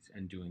movies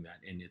and doing that.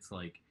 And it's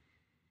like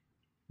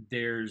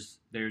there's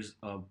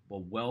a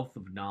wealth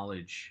of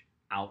knowledge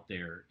out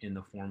there in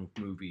the form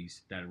of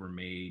movies that were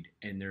made,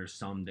 and there's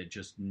some that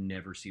just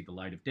never see the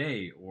light of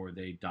day, or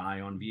they die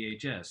on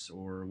VHS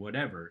or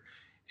whatever.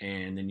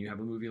 And then you have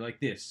a movie like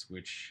this,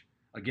 which,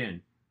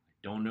 again,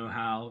 don't know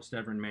how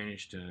Severin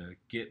managed to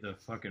get the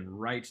fucking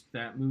rights to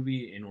that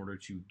movie in order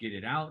to get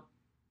it out,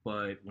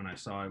 but when I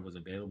saw it was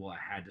available, I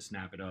had to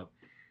snap it up,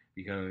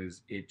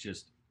 because it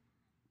just,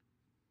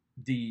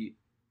 the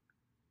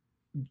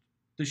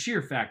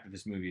sheer fact that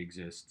this movie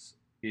exists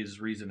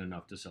is reason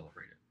enough to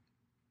celebrate it.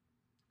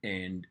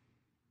 And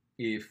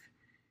if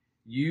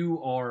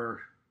you are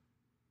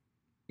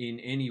in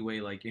any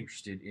way, like,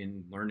 interested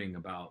in learning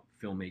about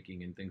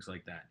filmmaking and things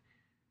like that,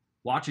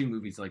 watching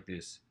movies like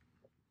this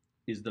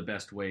is the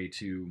best way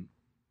to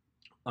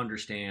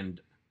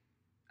understand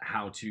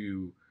how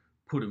to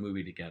put a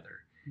movie together,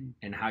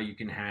 and how you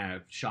can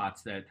have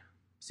shots that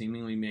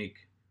seemingly make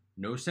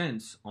no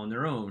sense on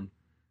their own,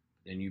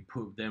 and you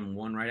put them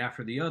one right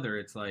after the other.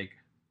 It's like,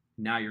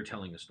 now you're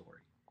telling a story.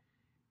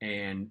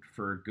 And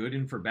for good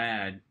and for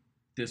bad,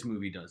 this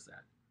movie does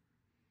that.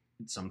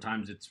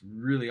 Sometimes it's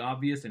really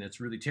obvious and it's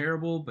really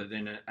terrible, but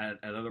then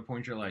at other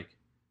points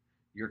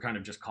you're kind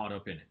of just caught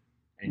up in it,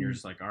 and you're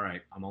just like, all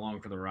right, I'm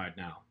along for the ride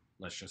now.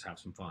 Let's just have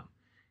some fun.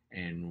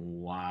 And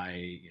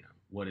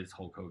what is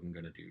Hulk Hogan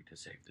going to do to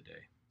save the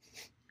day?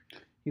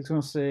 He's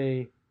going to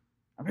say,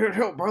 I'm here to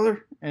help,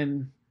 brother.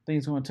 And then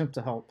he's going to attempt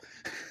to help.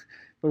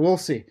 But we'll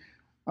see.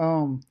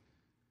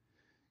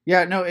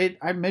 Yeah, no,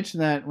 I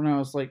mentioned that when I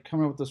was, like,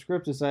 coming up with the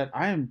script, is that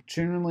I am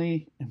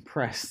genuinely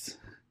impressed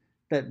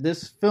that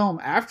this film,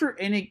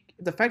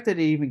 the fact that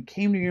it even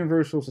came to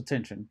Universal's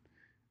attention,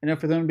 enough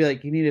for them to be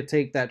like, you need to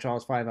take that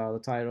Jaws 5 out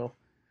of the title.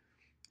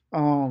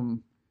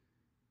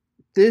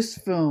 This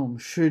film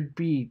should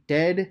be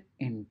dead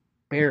and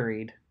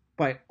buried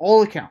by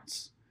all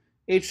accounts.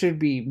 It should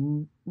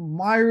be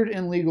mired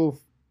in legal,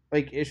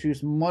 like,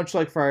 issues, much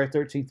like Friday the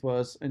 13th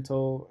was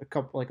until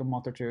a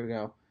month or two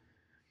ago.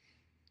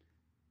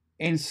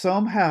 And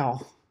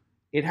somehow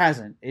it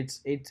hasn't.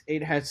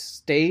 It has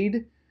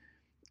stayed.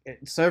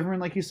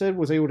 Severin, like you said,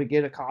 was able to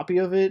get a copy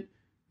of it,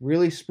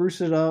 really spruce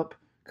it up,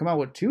 come out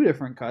with 2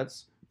 different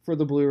cuts for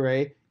the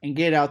Blu-ray, and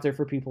get it out there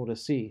for people to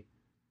see.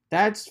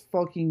 That's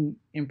fucking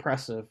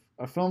impressive.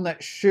 A film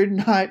that should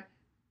not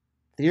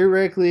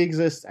theoretically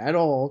exist at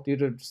all due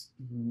to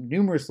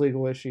numerous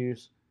legal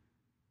issues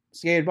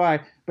skated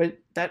by. But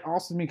that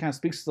also to me kind of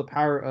speaks to the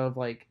power of,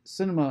 like,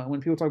 cinema.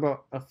 When people talk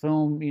about a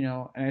film,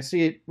 and I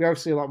see it, we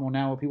obviously see a lot more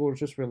now where people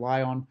just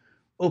rely on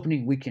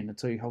opening weekend to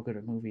tell you how good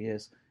a movie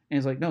is. And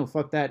it's like, no,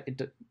 fuck that.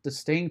 The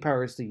staying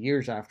power is the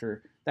years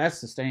after.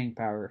 That's the staying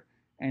power.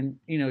 And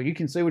you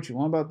can say what you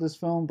want about this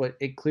film, but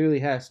it clearly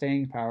has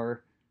staying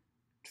power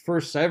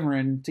for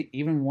Severin to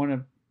even want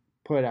to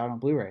put it out on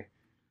Blu-ray.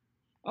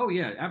 Oh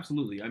yeah,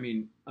 absolutely. I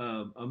mean,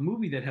 a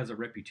movie that has a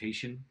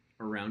reputation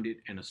around it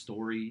and a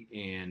story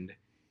and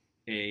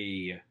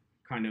a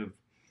kind of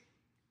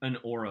an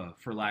aura,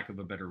 for lack of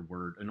a better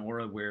word, an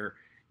aura where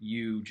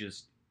you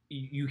just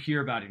you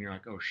hear about it and you're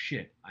like, oh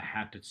shit, I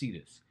have to see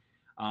this.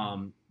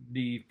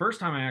 The first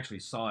time I actually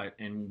saw it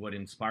and what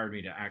inspired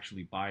me to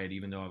actually buy it,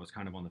 even though I was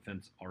kind of on the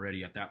fence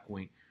already at that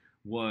point,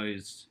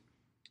 was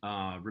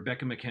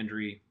Rebecca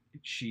McKendry.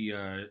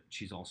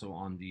 She's also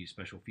on the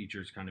special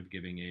features, kind of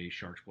giving a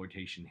shark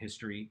exploitation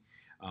history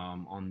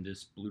on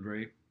this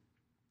Blu-ray.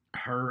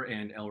 Her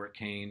and Elric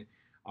Kane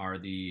are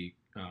the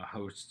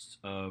hosts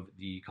of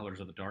the Colors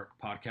of the Dark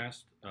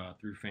podcast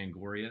through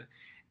Fangoria.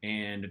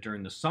 And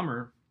during the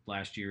summer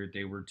last year,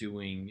 they were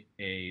doing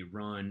a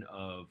run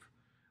of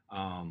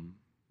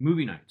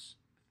movie nights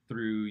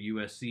through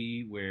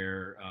USC,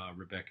 where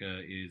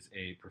Rebecca is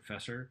a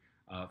professor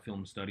of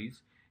film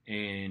studies.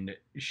 And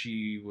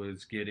she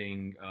was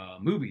getting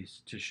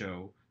movies to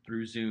show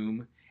through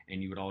Zoom.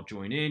 And you would all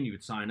join in, you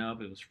would sign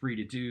up, it was free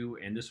to do.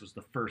 And this was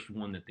the first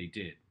one that they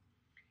did.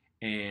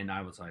 And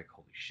I was like,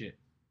 holy shit,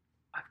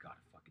 I've got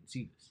to fucking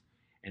see this.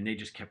 And they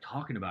just kept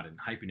talking about it and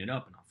hyping it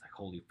up. And I was like,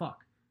 holy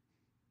fuck,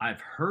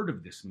 I've heard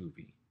of this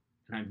movie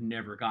and I've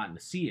never gotten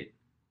to see it.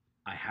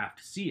 I have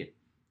to see it.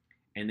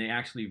 And they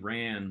actually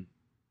ran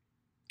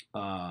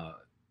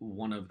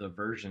one of the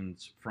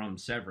versions from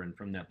Severin,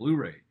 from that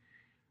Blu-ray,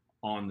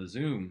 on the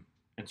Zoom.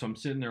 And so I'm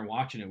sitting there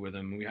watching it with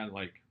them. And we had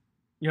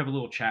you have a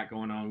little chat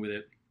going on with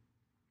it.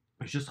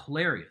 It's just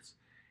hilarious.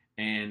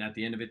 And at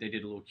the end of it, they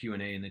did a little Q&A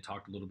and they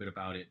talked a little bit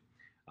about it.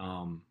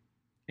 And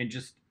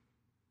just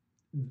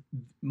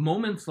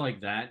moments like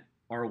that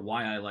are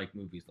why I like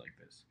movies like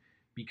this,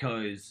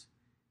 because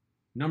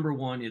number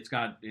one, it's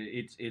got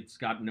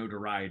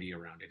notoriety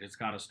around it. It's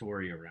got a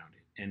story around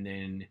it. And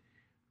then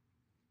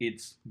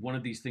it's one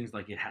of these things,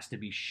 like, it has to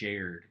be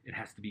shared. It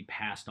has to be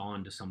passed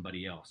on to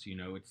somebody else.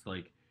 It's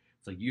like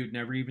you've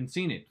never even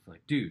seen it. It's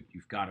like, dude,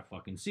 you've got to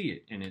fucking see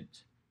it. And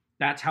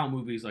that's how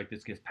movies like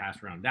this gets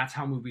passed around. That's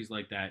how movies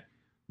like that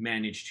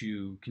manage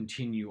to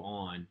continue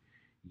on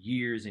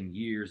years and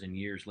years and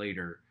years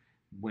later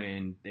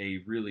when they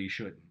really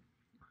shouldn't.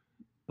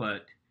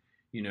 But,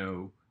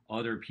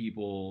 other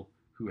people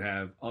who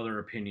have other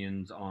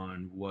opinions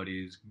on what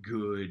is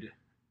good,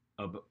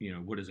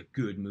 what is a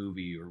good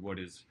movie, or what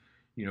is,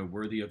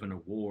 worthy of an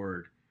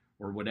award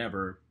or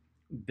whatever,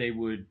 they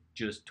would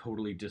just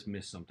totally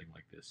dismiss something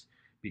like this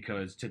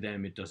because to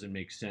them it doesn't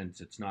make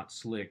sense. It's not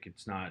slick.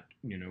 It's not,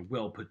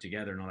 well put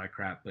together and all that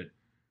crap. But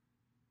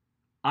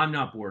I'm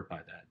not bored by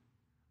that.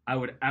 I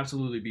would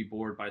absolutely be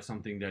bored by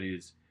something that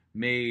is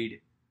made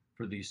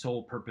for the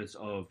sole purpose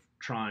of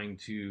trying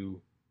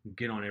to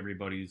get on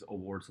everybody's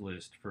awards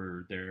list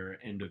for their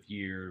end of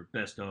year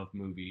best of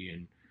movie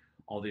and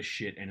all this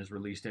shit, and is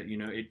released at,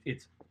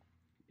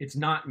 it's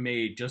not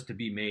made just to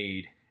be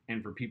made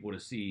and for people to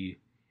see.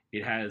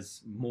 It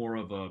has more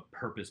of a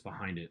purpose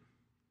behind it.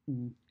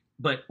 Mm-hmm.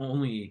 But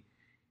only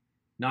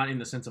not in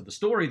the sense of the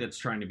story that's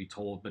trying to be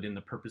told, but in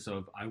the purpose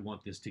of, I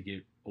want this to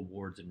get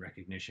awards and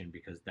recognition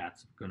because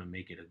that's going to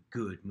make it a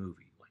good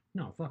movie. Like,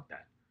 no, fuck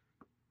that.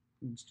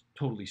 It's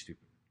totally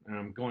stupid. And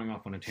I'm going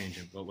off on a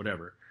tangent, but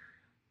whatever.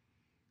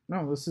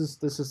 No, this is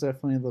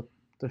definitely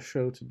the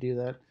show to do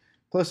that.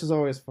 Plus, it's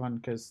always fun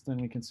because then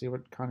we can see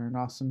what Connor and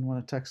Austin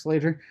want to text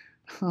later.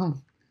 All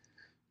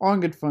in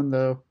good fun,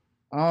 though.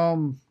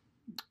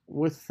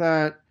 With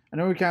that, I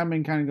know we've kind of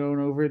been going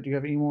over it. Do you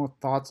have any more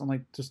thoughts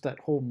on just that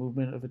whole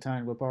movement of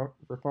Italian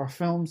rip-off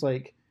films?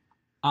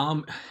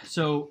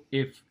 So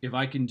if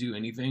I can do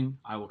anything,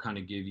 I will kind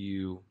of give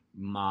you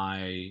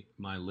my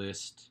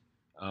list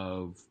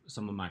of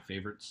some of my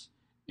favorites.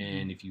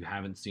 And if you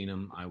haven't seen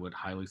them, I would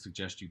highly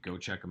suggest you go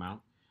check them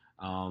out.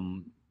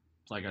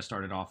 Like I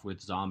started off with,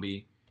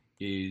 Zombie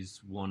is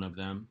one of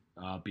them.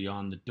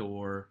 Beyond the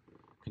Door,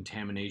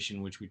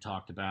 Contamination, which we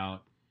talked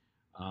about.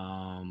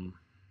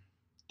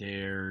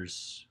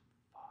 There's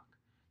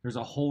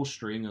a whole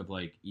string of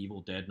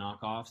Evil Dead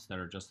knockoffs that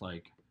are just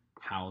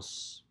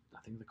House. I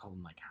think they call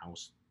them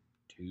House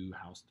 2,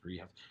 House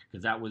 3,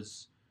 because that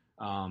was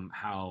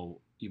how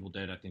Evil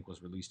Dead, I think,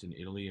 was released in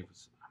Italy. It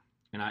was,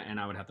 and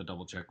I would have to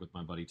double check with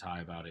my buddy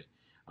Ty about it.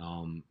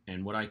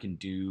 And what I can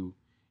do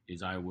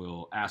is I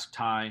will ask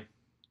Ty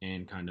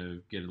and kind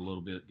of get a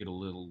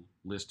little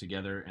list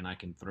together, and I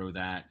can throw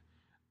that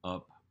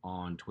up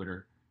on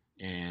Twitter.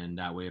 And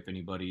that way, if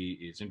anybody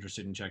is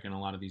interested in checking a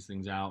lot of these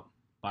things out,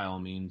 by all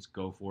means,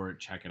 go for it,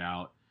 check it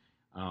out.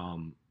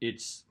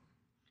 It's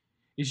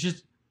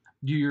just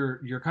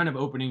you're kind of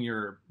opening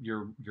your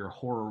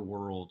horror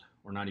world,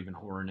 or not even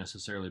horror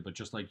necessarily, but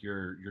just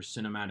your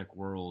cinematic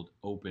world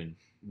open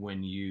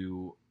when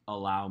you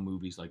allow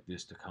movies like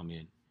this to come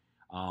in.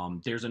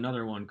 There's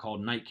another one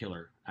called Night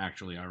Killer,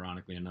 actually,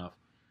 ironically enough,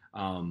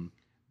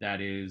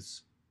 that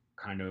is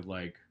kind of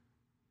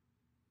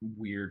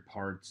weird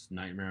parts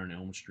Nightmare on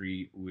Elm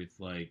Street with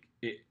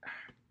it.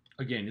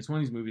 Again, it's one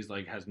of these movies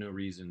has no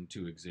reason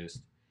to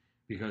exist,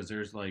 because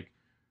there's like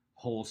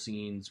whole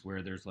scenes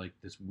where there's like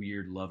this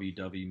weird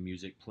lovey-dovey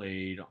music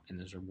played and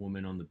there's a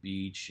woman on the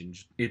beach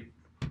and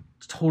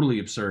it's totally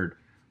absurd,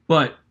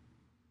 but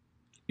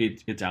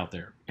it's out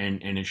there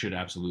and it should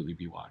absolutely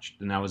be watched.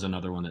 And that was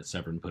another one that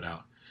Severin put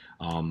out.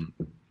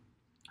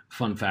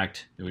 Fun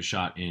fact, it was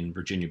shot in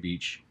Virginia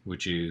Beach,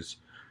 which is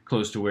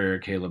close to where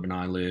Caleb and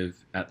I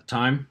live at the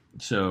time.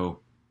 So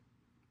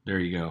there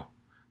you go.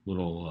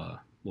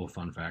 Little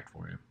fun fact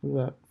for you.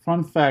 That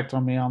fun fact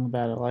on me on the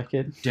bat. I like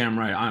it. Damn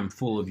right, I'm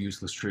full of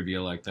useless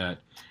trivia like that,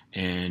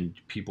 and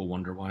people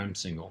wonder why I'm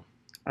single.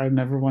 I've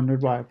never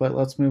wondered why, but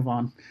let's move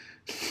on.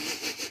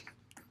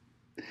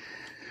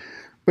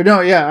 But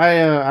no, yeah,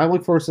 I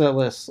look forward to that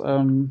list.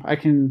 I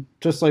can,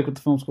 just like with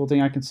the film school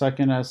thing, I can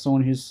second as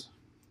someone who's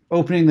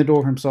opening the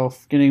door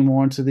himself, getting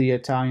more into the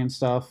Italian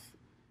stuff.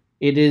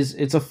 It's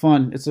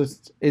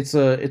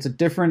a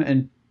different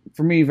and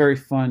for me very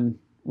fun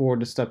war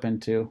to step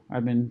into.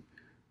 I've been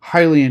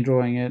highly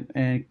enjoying it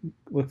and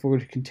look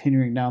forward to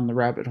continuing down the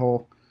rabbit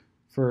hole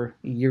for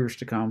years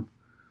to come.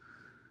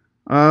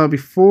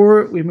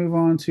 Before we move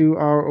on to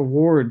our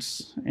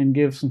awards and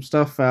give some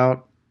stuff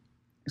out,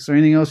 is there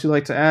anything else you'd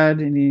like to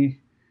add? Any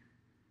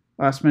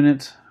last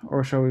minute,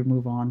 or shall we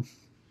move on?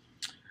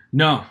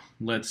 No,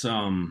 let's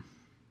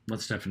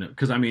definitely,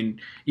 because I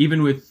mean,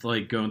 even with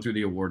like going through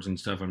the awards and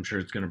stuff, I'm sure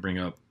it's going to bring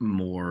up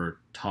more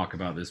talk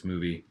about this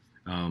movie.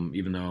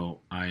 Even though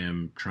I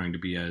am trying to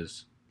be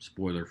as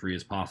spoiler free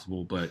as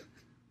possible, but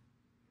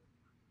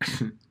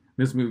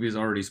this movie is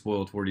already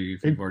spoiled for you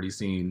if you've already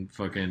seen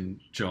fucking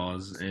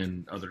Jaws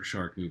and other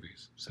shark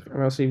movies. So,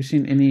 if you've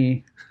seen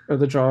any of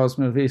the Jaws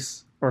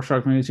movies or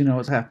shark movies, you know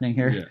what's happening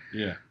here.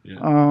 Yeah.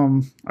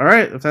 All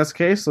right, if that's the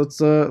case, let's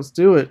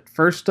do it.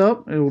 First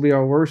up, it will be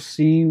our worst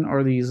scene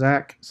or the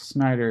Zack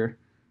Snyder.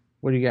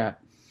 What do you got?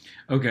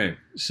 Okay,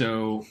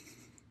 so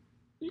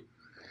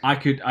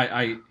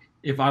I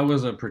if I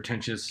was a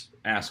pretentious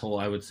asshole,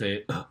 I would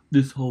say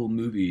this whole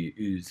movie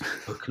is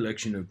a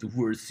collection of the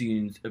worst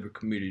scenes ever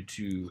committed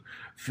to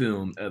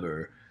film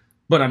ever,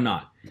 but I'm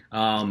not.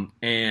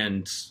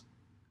 And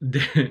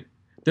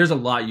there's a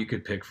lot you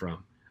could pick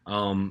from.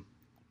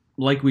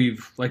 Like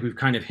we've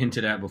kind of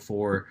hinted at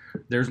before,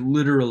 there's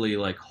literally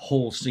like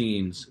whole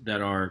scenes that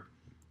are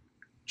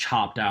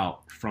chopped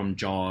out from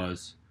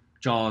Jaws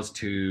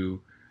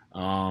 2,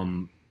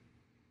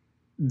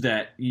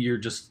 that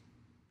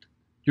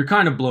you're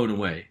kind of blown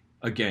away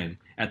again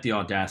at the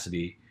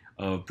audacity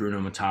of Bruno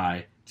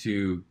Mattei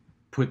to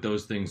put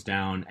those things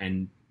down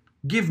and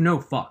give no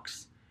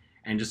fucks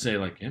and just say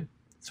like, yeah,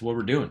 that's what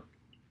we're doing.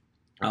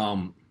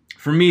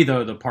 For me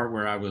though, the part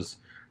where I was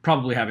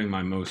probably having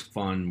my most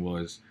fun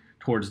was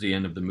towards the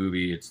end of the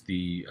movie. It's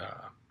the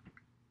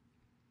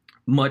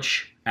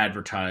much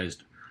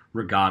advertised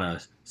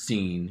regatta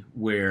scene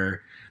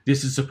where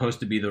this is supposed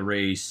to be the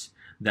race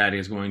that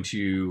is going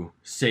to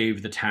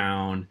save the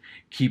town,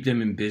 keep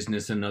them in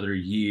business another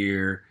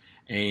year,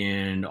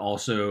 and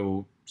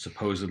also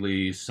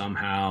supposedly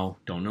somehow,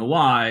 don't know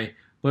why,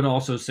 but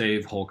also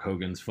save Hulk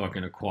Hogan's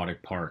fucking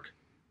aquatic park.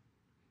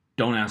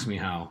 Don't ask me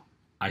how.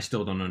 I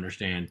still don't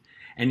understand.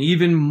 And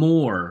even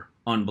more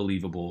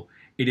unbelievable,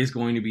 it is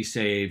going to be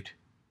saved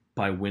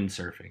by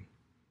windsurfing.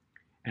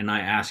 And I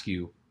ask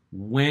you,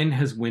 when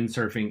has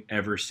windsurfing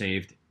ever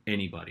saved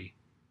anybody?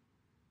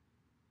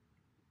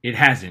 It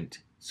hasn't.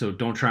 So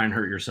don't try and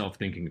hurt yourself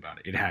thinking about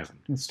it. It hasn't.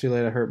 It's too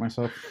late. I hurt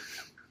myself.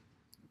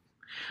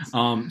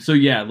 So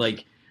yeah,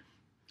 like,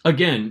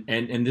 again,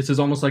 and this is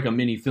almost like a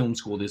mini film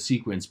school, this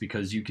sequence,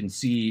 because you can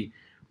see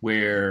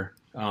where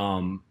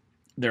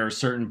there are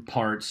certain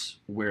parts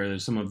where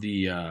there's some of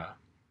the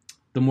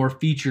more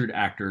featured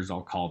actors,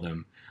 I'll call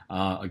them.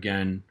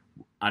 Again,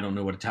 I don't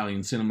know what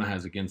Italian cinema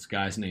has against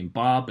guys named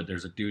Bob, but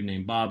there's a dude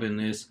named Bob in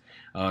this.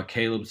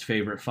 Caleb's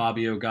favorite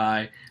Fabio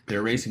guy.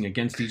 They're racing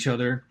against each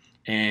other,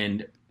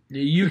 and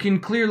you can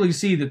clearly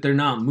see that they're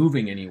not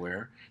moving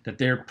anywhere, that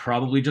they're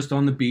probably just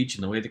on the beach,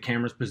 and the way the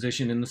camera's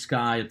positioned in the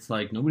sky, it's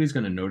like nobody's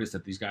going to notice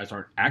that these guys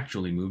aren't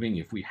actually moving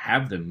if we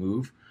have them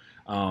move.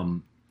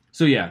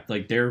 So yeah,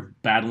 like they're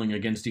battling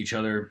against each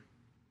other.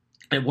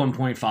 At one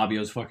point,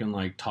 Fabio's fucking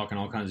like talking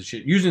all kinds of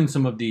shit, using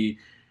some of the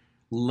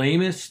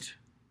lamest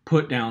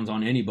put downs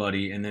on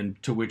anybody, and then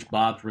to which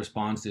Bob's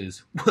response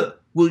is,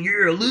 well,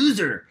 you're a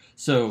loser.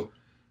 So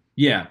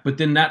yeah, but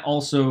then that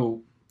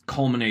also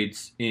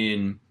culminates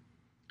in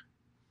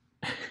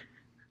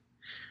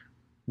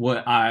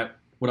what I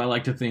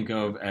like to think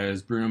of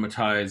as Bruno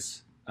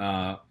Mattei's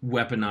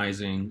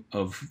weaponizing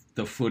of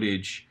the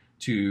footage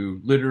to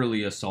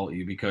literally assault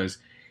you, because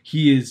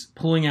he is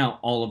pulling out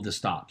all of the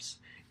stops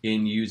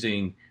in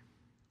using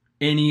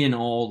any and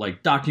all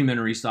like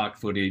documentary stock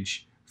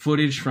footage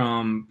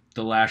from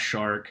The Last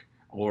Shark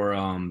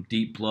or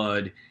Deep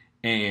Blood,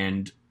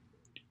 and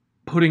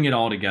putting it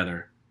all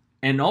together.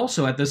 And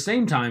also, at the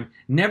same time,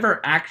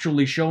 never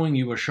actually showing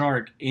you a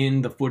shark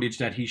in the footage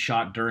that he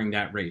shot during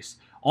that race.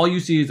 All you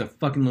see is a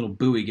fucking little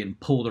buoy getting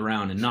pulled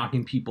around and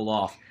knocking people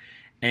off.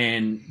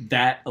 And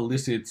that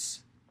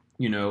elicits,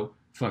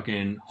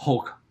 fucking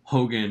Hulk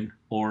Hogan,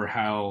 or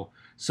how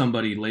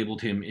somebody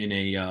labeled him in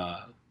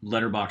a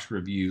Letterboxd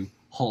review,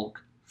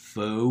 Hulk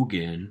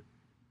Hogan.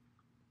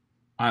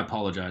 I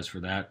apologize for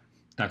that.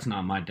 That's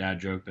not my dad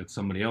joke. That's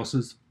somebody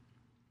else's.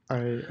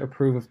 I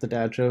approve of the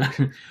dad joke.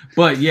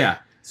 But yeah,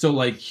 so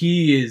like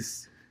he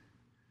is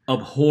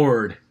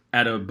abhorred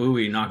at a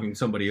buoy knocking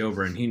somebody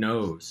over, and he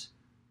knows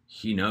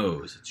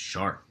it's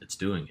sharp. It's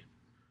doing it.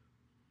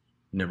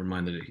 Never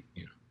mind that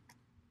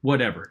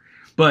whatever.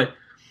 But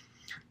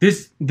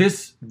this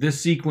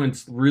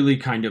sequence really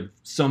kind of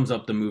sums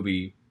up the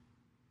movie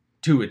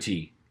to a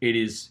T. It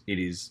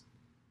is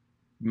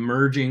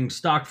merging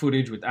stock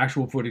footage with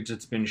actual footage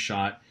that's been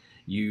shot.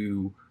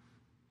 You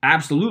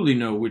absolutely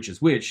know which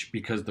is which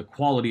because the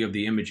quality of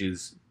the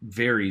images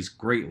varies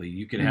greatly.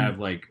 You could have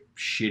like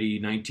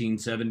shitty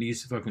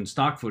 1970s fucking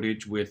stock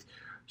footage with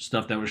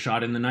stuff that was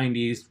shot in the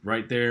 90s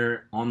right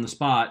there on the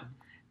spot,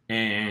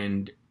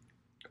 and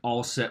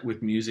all set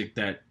with music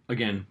that,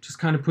 again, just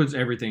kind of puts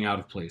everything out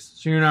of place.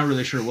 So you're not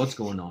really sure what's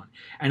going on.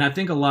 And I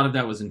think a lot of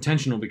that was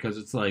intentional because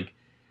it's like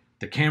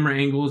the camera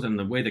angles and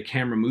the way the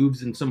camera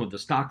moves in some of the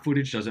stock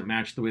footage doesn't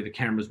match the way the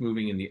camera's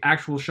moving in the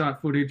actual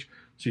shot footage.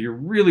 So you're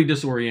really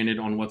disoriented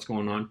on what's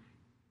going on.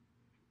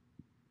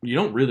 You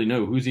don't really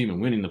know who's even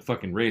winning the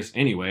fucking race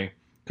anyway,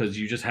 because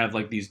you just have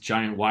like these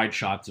giant wide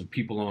shots of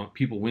people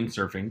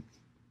windsurfing.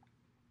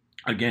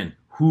 Again,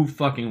 who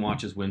fucking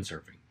watches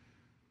windsurfing?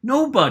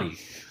 Nobody.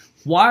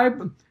 Why?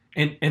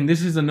 And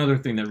this is another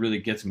thing that really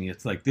gets me.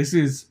 It's like, this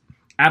is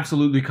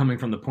absolutely coming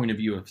from the point of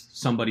view of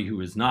somebody who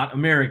is not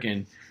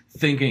American,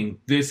 thinking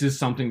this is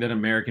something that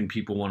American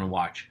people want to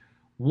watch.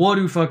 What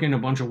do fucking a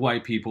bunch of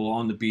white people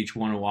on the beach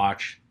want to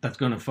watch that's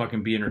going to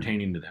fucking be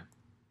entertaining to them?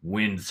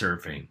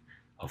 Windsurfing.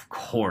 Of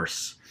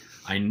course.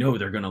 I know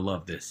they're going to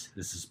love this.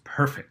 This is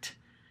perfect.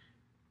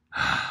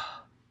 But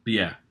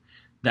yeah,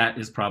 that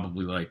is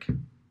probably like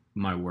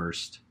my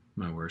worst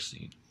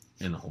scene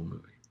in the whole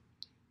movie.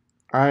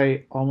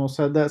 I almost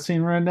had that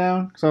scene run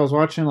down because I was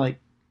watching like,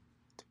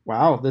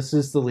 wow, this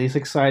is the least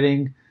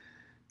exciting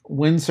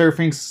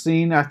windsurfing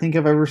scene I think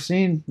I've ever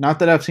seen. Not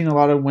that I've seen a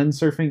lot of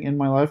windsurfing in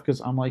my life because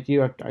I'm like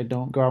you, I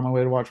don't go out of my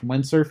way to watch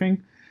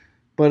windsurfing.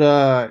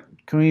 But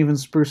can we even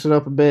spruce it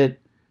up a bit?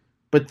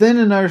 But then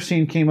another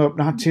scene came up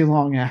not too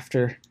long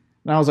after,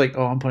 and I was like,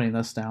 oh, I'm putting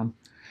this down.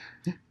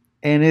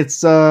 And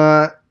it's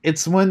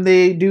when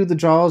they do the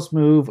Jaws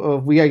move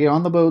of we gotta get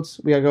on the boats,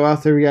 we gotta go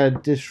out there, we gotta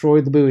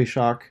destroy the buoy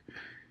shock.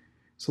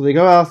 So they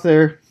go out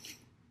there.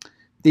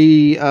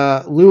 The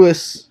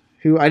Lewis,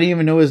 who I didn't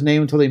even know his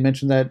name until they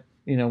mentioned that,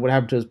 what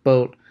happened to his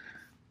boat,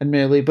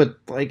 admittedly, but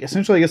like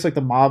essentially I guess like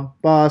the mob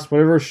boss,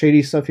 whatever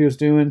shady stuff he was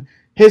doing,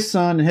 his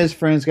son and his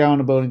friends got on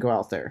a boat and go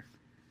out there.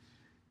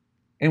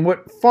 And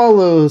what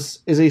follows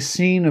is a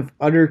scene of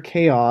utter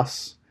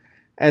chaos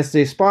as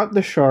they spot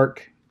the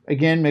shark,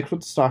 again mixed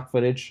with stock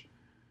footage.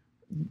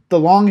 The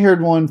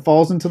long-haired one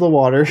falls into the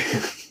water.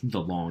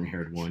 The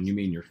long-haired one? You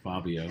mean your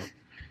Fabio?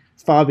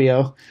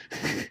 Fabio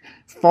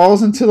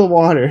falls into the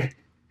water.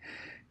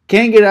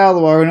 Can't get out of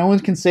the water. No one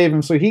can save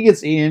him, so he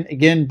gets eaten,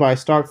 again, by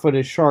stock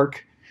footage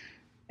shark.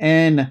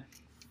 And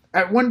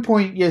at one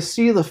point, you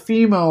see the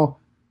female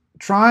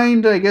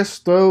trying to, I guess,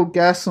 throw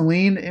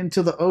gasoline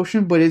into the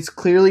ocean, but it's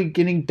clearly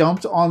getting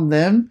dumped on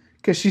them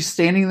because she's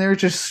standing there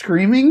just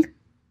screaming.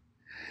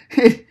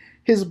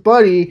 His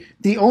buddy,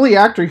 the only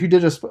actor who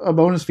did a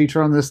bonus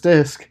feature on this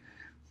disc,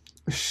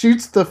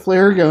 shoots the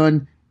flare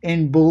gun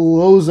and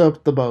blows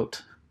up the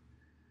boat.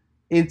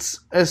 It's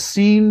a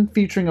scene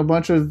featuring a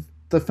bunch of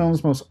the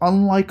film's most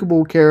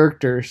unlikable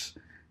characters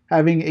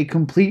having a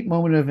complete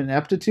moment of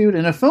ineptitude,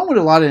 and a film with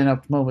a lot of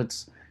inept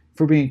moments,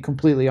 for being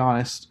completely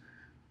honest.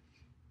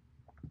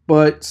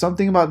 But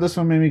something about this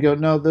one made me go,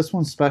 no, this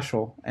one's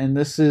special. And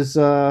this is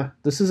a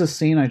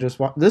scene I just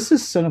watched. This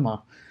is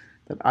cinema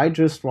that I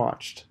just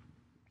watched.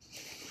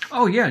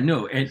 Oh yeah,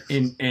 no,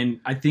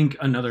 and I think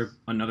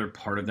another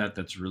part of that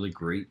that's really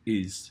great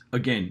is,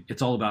 again,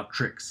 it's all about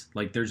tricks.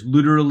 Like there's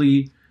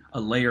literally a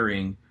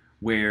layering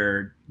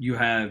where you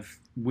have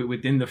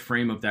within the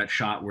frame of that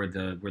shot where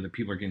the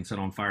people are getting set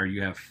on fire,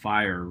 you have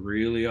fire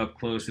really up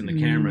close in the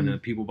camera, and the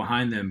people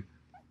behind them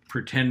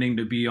pretending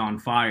to be on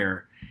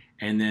fire.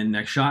 And then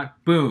next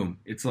shot, boom.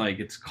 It's like,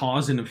 it's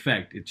cause and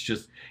effect.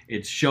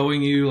 It's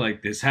showing you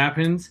like this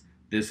happens,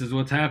 this is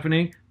what's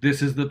happening,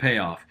 this is the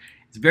payoff.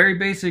 It's very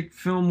basic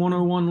film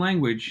 101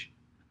 language,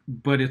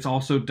 but it's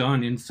also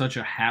done in such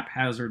a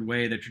haphazard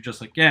way that you're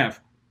just like, yeah,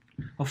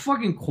 a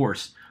fucking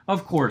course.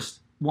 Of course.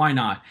 Why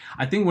not?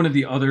 I think one of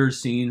the other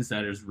scenes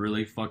that is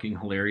really fucking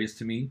hilarious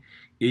to me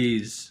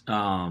is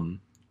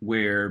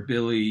where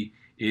Billy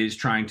is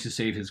trying to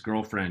save his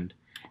girlfriend,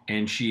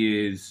 and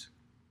she is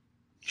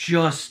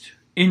just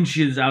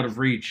inches out of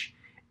reach,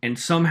 and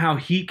somehow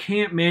he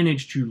can't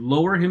manage to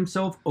lower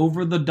himself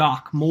over the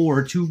dock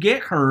more to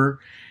get her,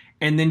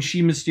 and then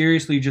she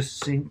mysteriously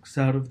just sinks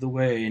out of the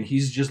way, and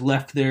he's just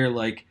left there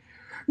like,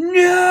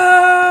 no!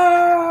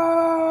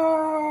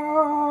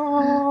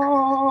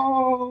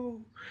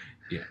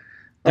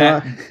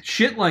 Yeah.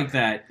 Shit like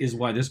that is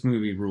why this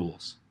movie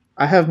rules.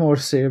 I have more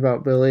to say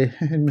about Billy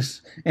and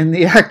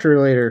the actor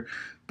later,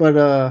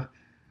 but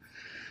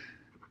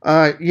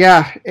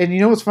yeah, and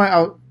you know what's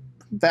funny?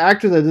 the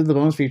actor that did the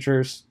bonus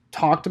features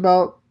talked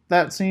about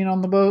that scene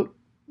on the boat,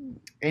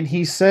 and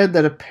he said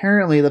that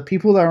apparently the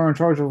people that were in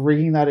charge of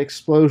rigging that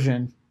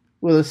explosion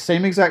were the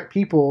same exact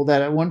people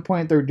that at one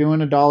point they're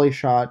doing a dolly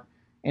shot,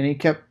 and he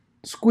kept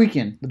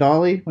squeaking the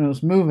dolly when it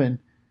was moving.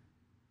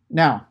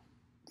 Now,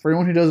 for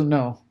anyone who doesn't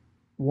know,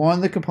 one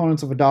of the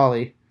components of a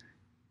dolly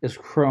is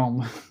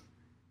chrome.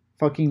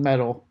 Fucking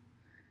metal.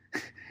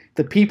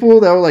 The people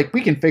that were like,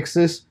 we can fix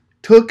this,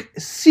 took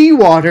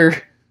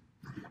seawater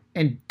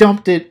and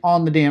dumped it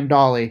on the damn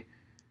dolly.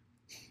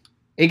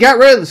 It got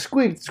rid of the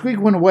squeak. The squeak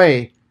went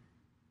away.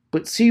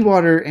 But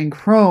seawater and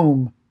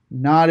chrome,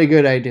 not a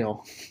good idea.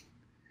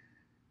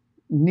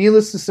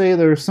 Needless to say,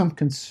 there was some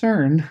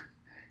concern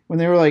when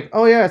they were like,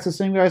 oh yeah, it's the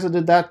same guys that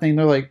did that thing.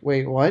 They're like,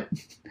 wait, what?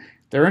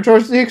 They're in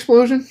charge of the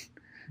explosion?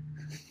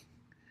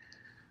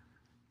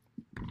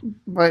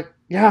 But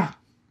yeah,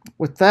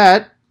 with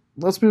that,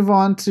 let's move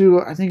on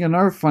to, I think,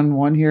 another fun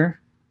one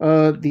here.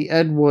 The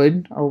Ed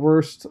Wood, our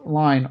worst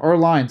line, or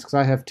lines, because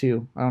I have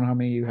two. I don't know how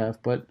many you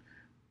have, but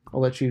I'll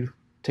let you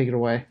take it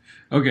away.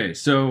 Okay,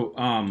 so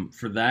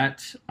for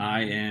that,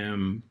 I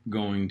am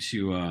going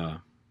to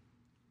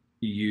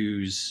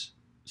use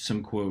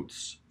some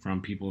quotes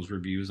from people's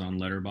reviews on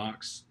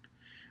Letterboxd,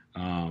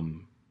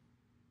 and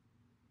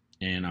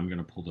I'm going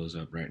to pull those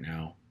up right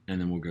now, and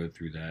then we'll go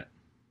through that.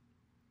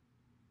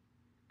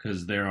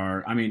 Because there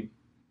are, I mean,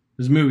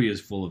 this movie is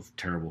full of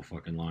terrible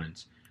fucking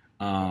lines.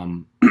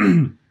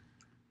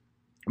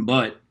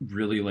 But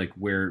really, like,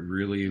 where it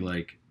really,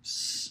 like,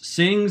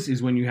 sings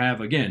is when you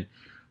have, again,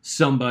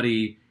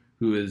 somebody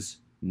who is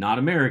not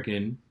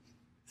American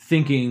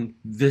thinking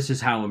this is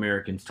how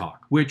Americans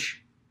talk.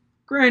 Which,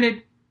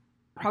 granted,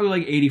 probably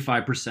like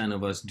 85%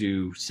 of us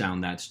do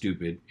sound that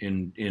stupid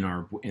in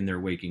their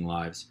waking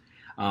lives.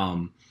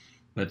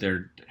 But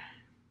they're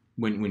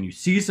when you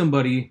see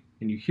somebody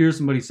and you hear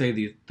somebody say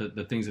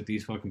the things that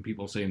these fucking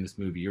people say in this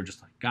movie, you're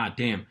just like, God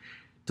damn,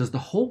 does the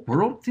whole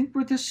world think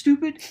we're this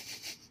stupid?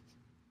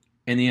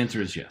 And the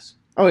answer is yes.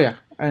 Oh yeah,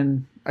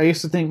 and I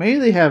used to think maybe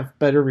they have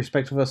better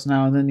respect of us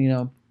now, and then, you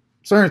know,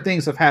 certain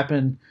things have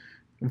happened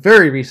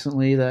very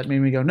recently that made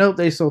me go, nope,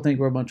 they still think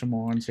we're a bunch of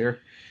morons here.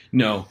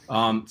 No.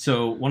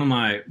 So one of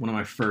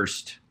my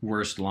first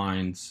worst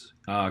lines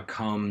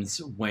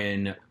comes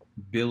when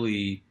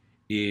Billy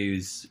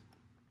is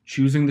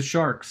choosing the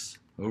sharks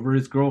over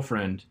his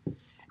girlfriend,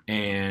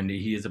 and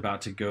he is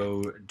about to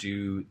go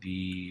do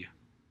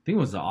I think it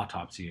was the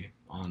autopsy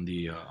on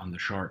the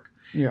shark.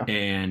 Yeah.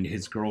 And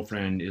his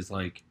girlfriend is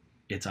like,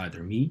 it's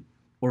either me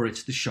or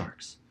it's the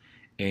sharks.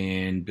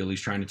 And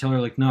Billy's trying to tell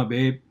her, like, no,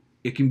 babe,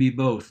 it can be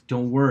both.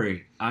 Don't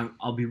worry.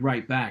 I'll be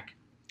right back.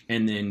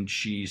 And then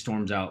she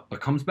storms out,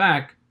 but comes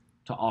back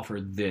to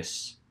offer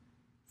this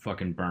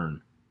fucking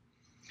burn.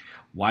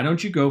 Why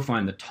don't you go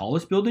find the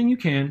tallest building you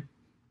can,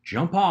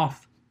 jump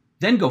off,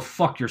 then go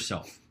fuck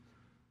yourself?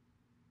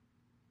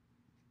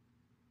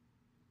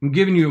 I'm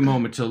giving you a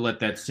moment to let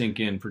that sink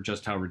in for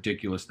just how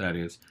ridiculous that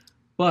is.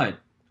 But,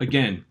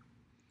 again,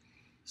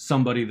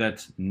 somebody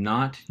that's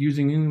not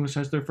using English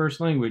as their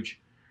first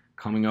language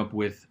coming up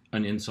with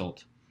an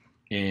insult.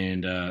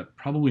 And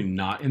probably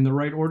not in the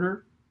right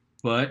order,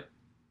 but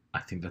I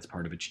think that's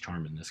part of its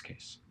charm in this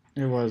case.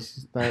 It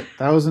was that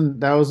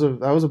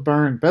was a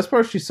burn. Best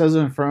part, she says it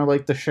in front of,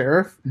 like, the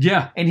sheriff.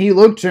 Yeah. And he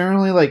looked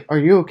generally like, "Are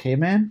you okay,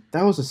 man?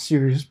 That was a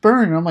serious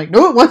burn." And I'm like,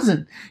 "No, it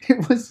wasn't.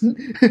 It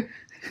wasn't."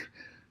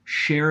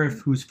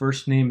 Sheriff, whose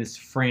first name is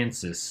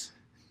Francis.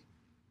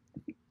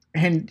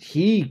 And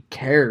he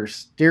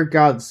cares. Dear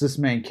God, does this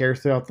man care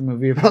throughout the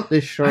movie about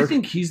this shark? I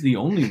think he's the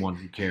only one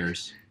who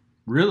cares.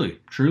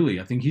 Really, truly,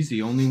 I think he's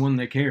the only one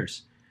that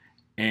cares.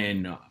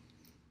 And, oh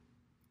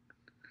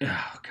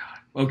God.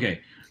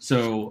 Okay,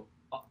 so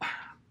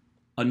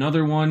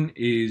another one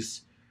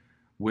is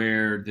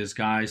where this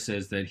guy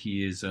says that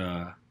he is,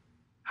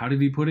 how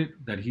did he put it?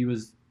 That he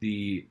was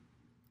in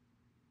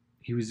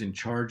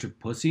charge of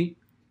pussy?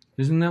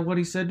 Isn't that what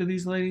he said to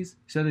these ladies?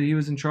 He said that he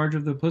was in charge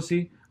of the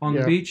pussy on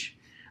the beach.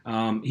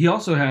 He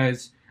also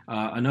has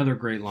another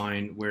great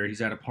line where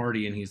he's at a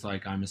party and he's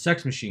like, I'm a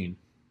sex machine.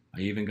 I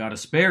even got a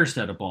spare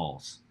set of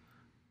balls.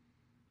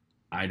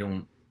 I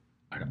don't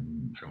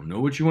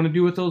know what you want to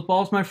do with those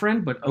balls, my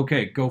friend, but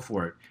okay, go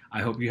for it.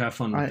 I hope you have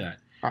fun with that.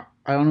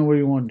 I don't know what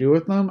you want to do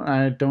with them.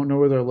 I don't know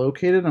where they're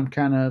located. I'm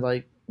kind of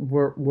like,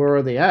 where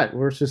are they at?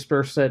 Where's this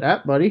spare set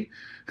at, buddy?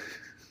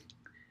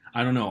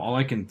 I don't know. All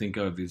I can think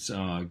of is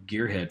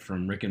Gearhead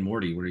from Rick and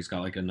Morty, where he's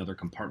got like another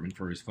compartment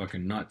for his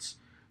fucking nuts.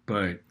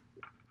 But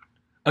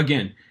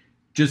again,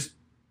 just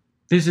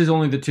this is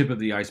only the tip of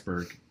the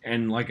iceberg,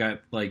 and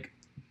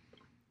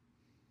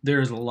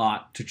there's a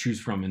lot to choose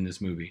from in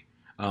this movie.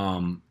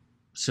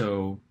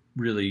 So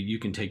really, you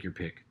can take your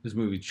pick. This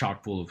movie's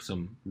chock full of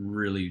some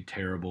really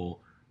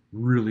terrible,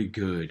 really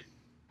good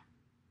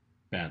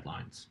bad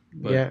lines.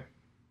 But, yeah.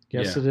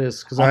 Yes, yeah. it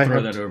is. Because I'll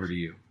throw that over to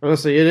you. I'll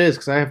say it is,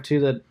 because I have two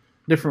that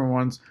different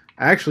ones.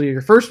 Actually,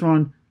 your first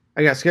one,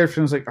 I got scared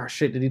for. I was like, oh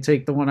shit, did he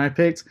take the one I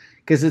picked?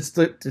 Because it's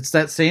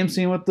that same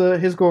scene with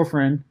his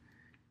girlfriend,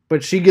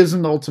 but she gives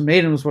him the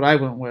ultimatum is what I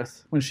went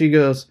with. When she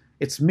goes,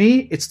 it's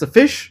me, it's the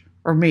fish,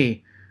 or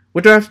me?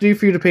 What do I have to do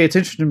for you to pay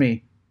attention to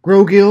me?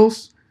 Grow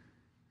gills?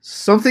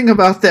 Something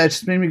about that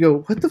just made me go,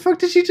 what the fuck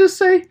did she just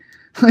say?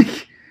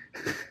 Like,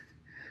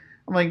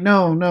 I'm like,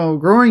 no,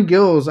 growing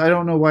gills, I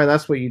don't know why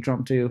that's what you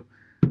jump to,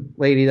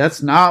 lady.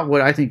 That's not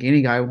what I think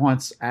any guy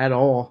wants at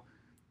all.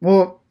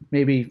 Well,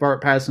 maybe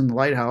Bart Pattinson, The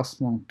Lighthouse,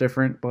 a little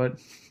different, but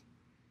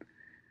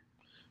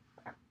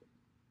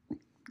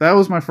that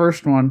was my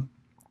first one.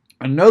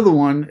 Another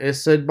one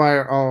is said by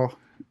a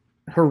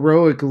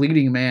heroic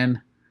leading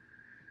man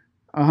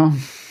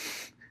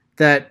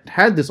that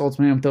had this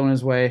ultimatum thrown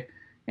his way,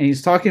 and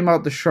he's talking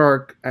about the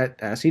shark,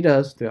 as he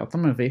does throughout the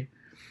movie.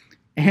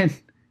 And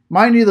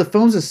mind you, the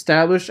film's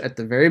established at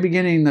the very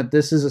beginning that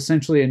this is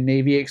essentially a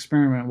Navy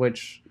experiment,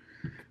 which,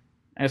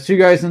 as two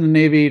guys in the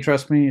Navy,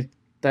 trust me,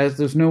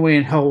 there's no way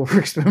in hell we're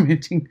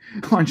experimenting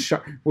on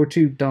sharks. We're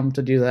too dumb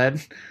to do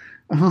that.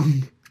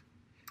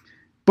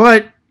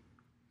 But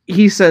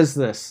he says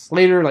this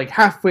later, like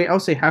halfway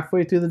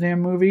through the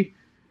damn movie,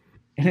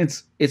 and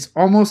it's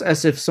almost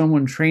as if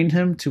someone trained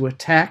him to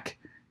attack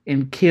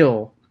and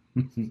kill.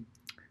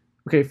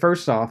 Okay,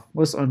 first off,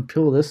 let's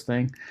unpeel this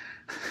thing.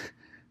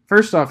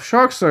 First off,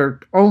 sharks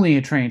are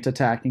only trained to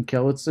attack and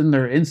kill. It's in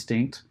their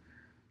instinct.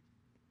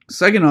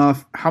 Second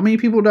off, how many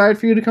people died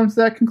for you to come to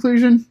that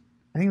conclusion?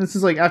 I think this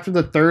is like after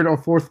the third or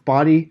fourth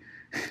body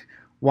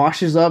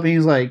washes up, and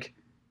he's like,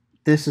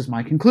 this is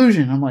my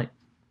conclusion. I'm like,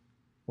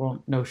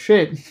 well, no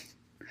shit.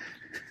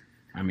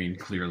 I mean,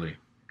 clearly.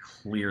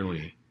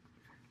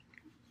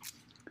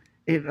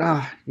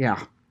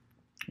 Yeah.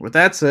 With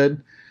that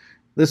said,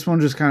 this one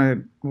just kind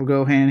of will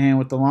go hand in hand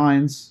with the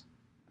lines.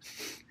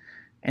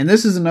 And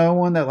this is another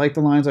one that, like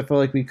the lines, I feel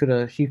like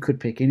he could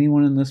pick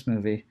anyone in this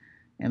movie.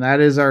 And that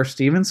is our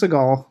Steven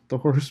Seagal, the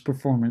worst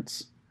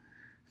performance.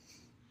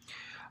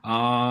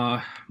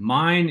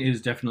 Mine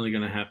is definitely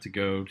going to have to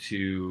go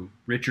to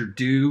Richard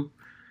Dew,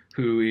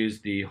 who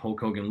is the Hulk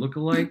Hogan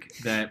lookalike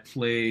that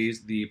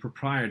plays the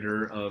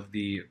proprietor of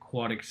the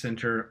Aquatic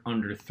Center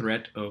under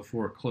threat of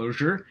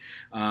foreclosure.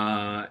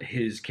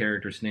 His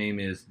character's name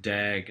is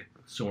Dag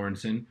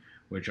Sorensen,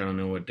 which I don't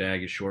know what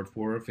Dag is short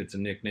for, if it's a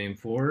nickname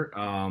for.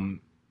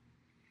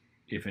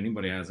 If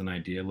anybody has an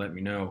idea, let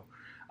me know.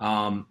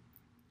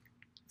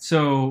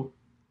 So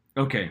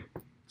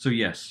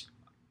yes,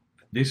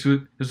 this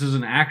is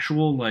an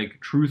actual like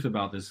truth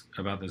about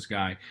this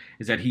guy,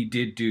 is that he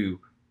did do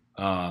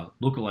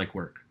lookalike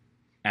work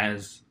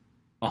as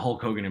a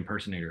Hulk Hogan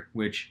impersonator.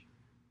 Which,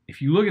 if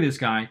you look at this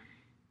guy,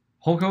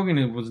 Hulk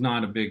Hogan was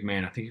not a big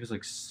man. I think he was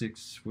like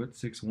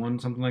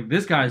 6'1", something like.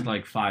 This guy's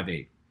like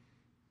 5'8"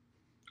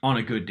 on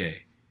a good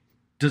day.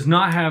 Does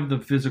not have the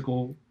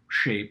physical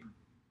shape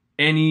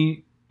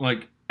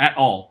at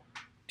all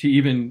to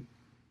even.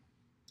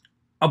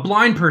 A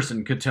blind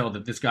person could tell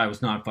that this guy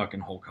was not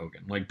fucking Hulk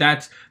Hogan. Like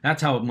that's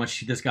how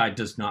much this guy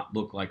does not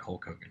look like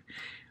Hulk Hogan,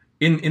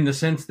 in the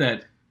sense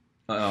that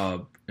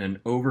an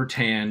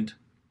over-tanned,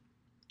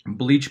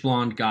 bleach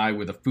blonde guy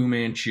with a Fu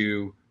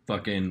Manchu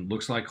fucking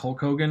looks like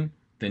Hulk Hogan.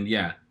 Then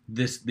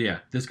this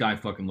guy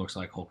fucking looks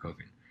like Hulk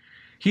Hogan.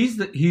 He's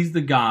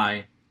the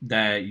guy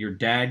that your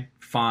dad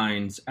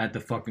finds at the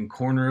fucking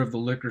corner of the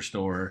liquor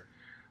store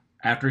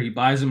after he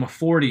buys him a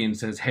 40 and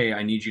says, hey,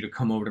 I need you to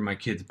come over to my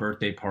kid's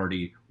birthday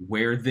party,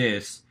 wear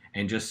this,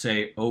 and just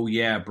say, oh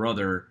yeah,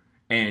 brother,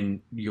 and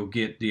you'll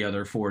get the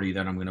other 40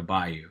 that I'm going to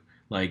buy you.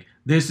 Like,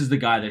 this is the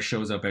guy that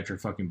shows up at your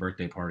fucking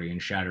birthday party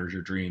and shatters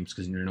your dreams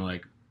because you're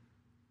like,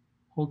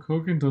 Hulk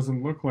Hogan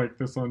doesn't look like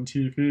this on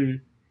TV.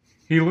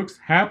 He looks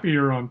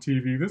happier on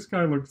TV. This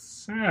guy looks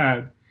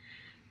sad.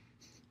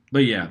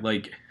 But yeah,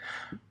 like,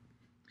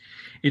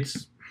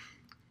 it's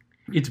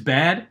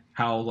bad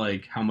how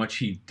much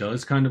he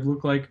does kind of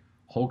look like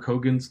Hulk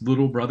Hogan's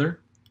little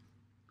brother,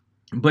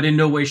 but in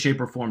no way,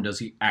 shape, or form does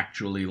he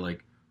actually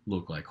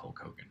look like Hulk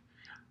Hogan.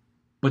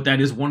 But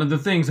that is one of the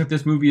things that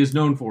this movie is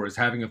known for, is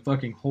having a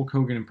fucking Hulk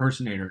Hogan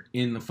impersonator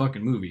in the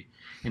fucking movie.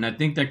 And I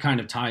think that kind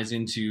of ties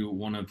into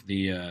one of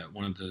the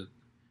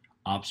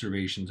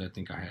observations I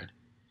think I had.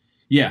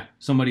 Yeah,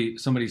 somebody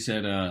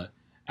said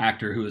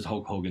actor who is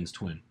Hulk Hogan's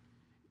twin,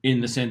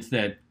 in the sense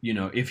that, you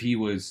know, if he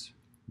was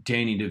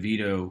Danny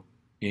DeVito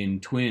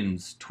in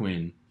Twins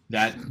twin,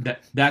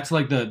 that's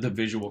like the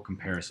visual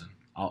comparison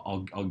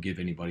I'll give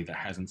anybody that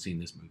hasn't seen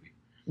this movie.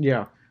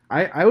 Yeah.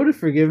 I would have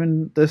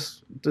forgiven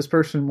this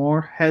person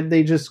more had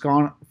they just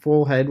gone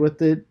full head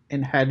with it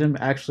and had him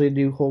actually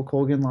do Hulk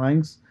Hogan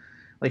lines.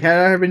 Like, had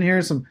I been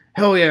hearing some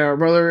hell yeah,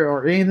 brother,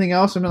 or anything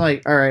else, I'd been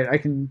like, all right, I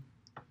can.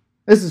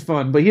 This is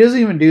fun. But he doesn't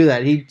even do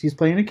that. He's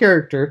playing a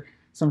character.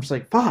 So I'm just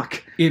like,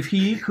 fuck. If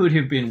he could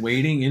have been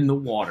wading in the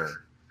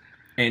water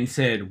and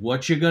said,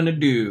 what you gonna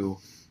do,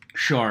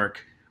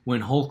 shark,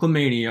 when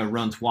Hulkamania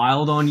runs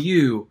wild on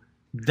you,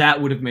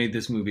 that would have made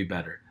this movie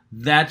better.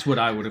 That's what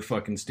I would have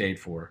fucking stayed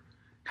for.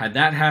 Had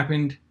that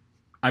happened,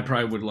 I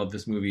probably would love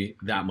this movie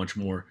that much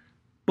more.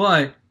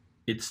 But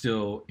it's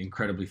still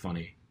incredibly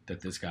funny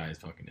that this guy is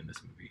fucking in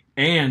this movie.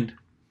 And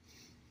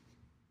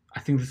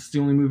I think this is the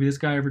only movie this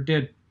guy ever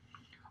did,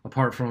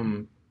 apart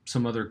from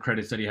some other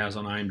credits that he has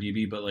on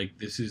IMDb. But like,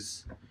 this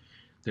is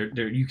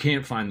You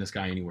can't find this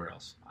guy anywhere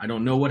else. I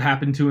don't know what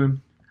happened to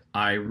him.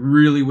 I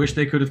really wish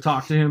they could have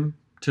talked to him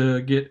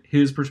to get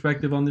his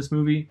perspective on this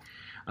movie.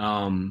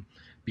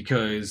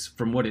 Because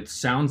from what it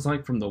sounds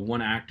like from the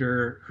one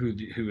actor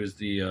who is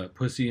the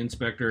pussy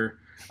inspector,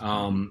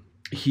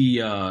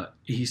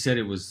 he said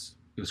it was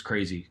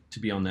crazy to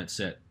be on that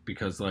set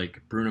because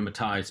like Bruno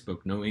Mattei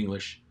spoke no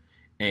English,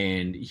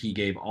 and he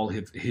gave all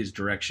his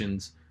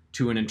directions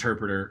to an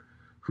interpreter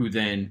who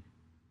then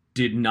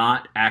did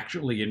not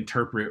actually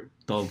interpret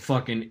the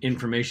fucking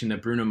information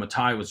that Bruno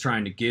Mattei was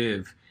trying to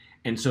give,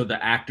 and so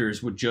the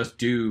actors would just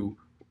do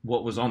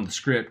what was on the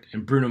script,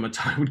 and Bruno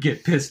Mattei would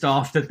get pissed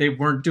off that they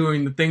weren't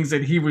doing the things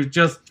that he was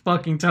just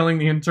fucking telling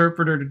the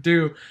interpreter to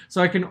do.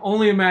 So I can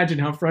only imagine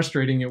how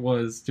frustrating it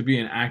was to be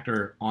an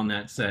actor on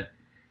that set.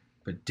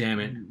 But damn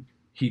it,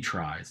 he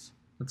tries.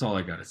 That's all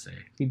I gotta say.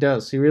 He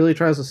does. He really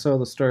tries to sell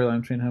the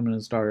storyline between him and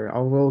his daughter. I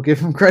will give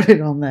him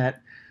credit on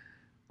that.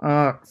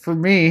 For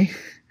me,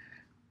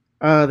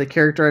 the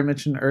character I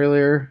mentioned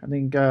earlier, I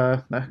think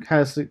that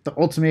has the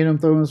ultimatum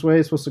thrown his way.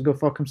 He's supposed to go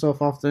fuck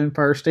himself off the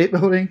Empire State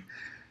Building.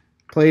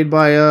 Played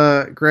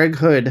by Greg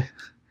Hood.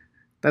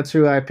 That's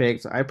who I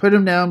picked. I put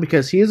him down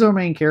because he is our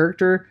main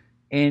character,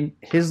 and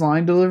his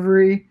line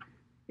delivery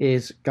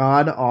is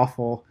god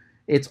awful.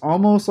 It's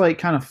almost like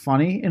kind of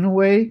funny in a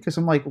way, because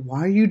I'm like, why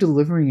are you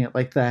delivering it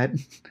like that?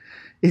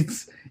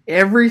 It's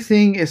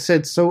everything is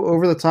said so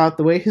over the top.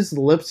 The way his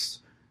lips,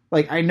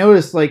 like I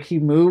noticed, like he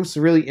moves to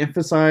really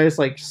emphasize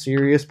like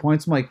serious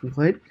points. I'm like,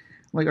 what? I'm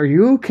like, are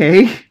you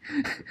okay?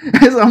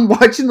 As I'm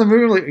watching the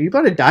movie, I'm like, are you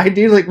about to die,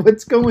 dude? Like,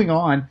 what's going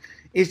on?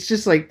 It's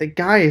just like the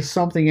guy is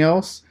something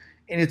else,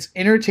 and it's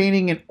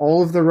entertaining in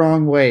all of the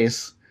wrong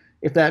ways,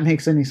 if that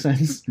makes any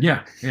sense.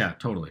 Yeah,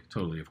 totally,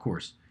 of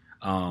course.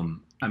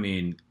 I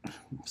mean,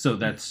 so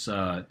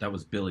that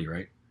was Billy,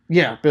 right?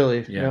 Yeah,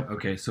 Billy. Yeah, yep.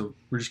 Okay, so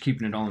we're just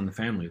keeping it all in the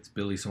family. It's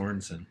Billy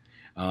Sorensen.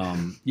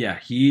 Yeah,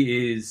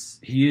 he is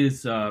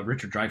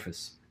Richard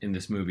Dreyfuss in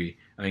this movie.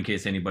 In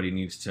case anybody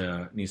needs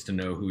to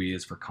know who he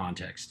is for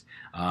context,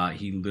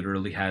 he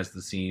literally has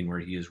the scene where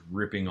he is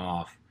ripping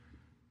off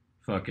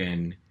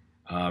fucking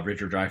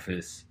Richard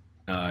Dreyfuss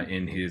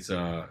in his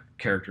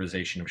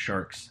characterization of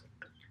sharks,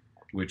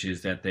 which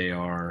is that they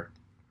are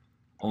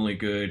only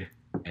good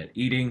at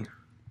eating,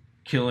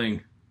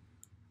 killing,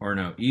 or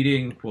no,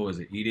 eating. What was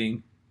it?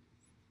 Eating.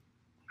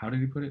 How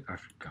did he put it? God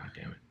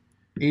damn it.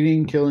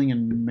 Eating, killing,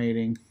 and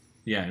mating.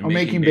 Yeah, and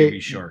making baby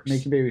sharks.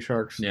 Making baby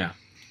sharks. Yeah.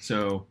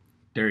 So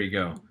there you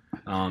go.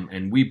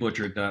 And we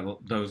butchered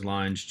those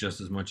lines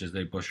just as much as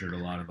they butchered a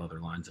lot of other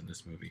lines in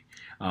this movie,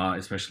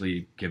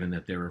 especially given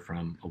that they were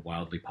from a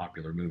wildly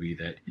popular movie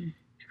that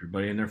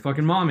everybody and their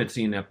fucking mom had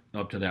seen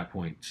up to that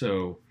point.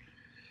 So,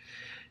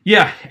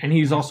 yeah, and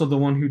he's also the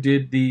one who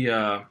did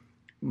the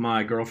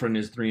my girlfriend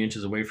is 3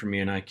 inches away from me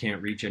and I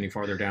can't reach any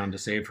farther down to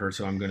save her,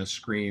 so I'm going to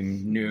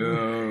scream,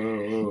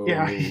 no.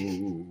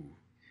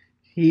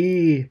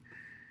 Yeah.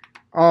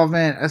 Oh,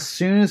 man, as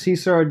soon as he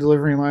started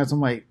delivering lines, I'm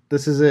like,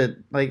 this is it.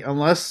 Like,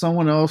 unless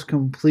someone else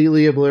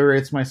completely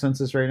obliterates my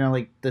senses right now,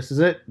 like, this is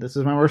it. This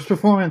is my worst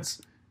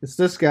performance. It's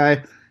this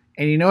guy.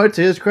 And you know what?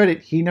 To his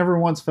credit, he never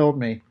once failed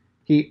me.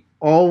 He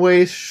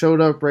always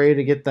showed up ready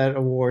to get that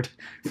award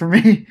for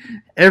me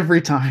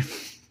every time.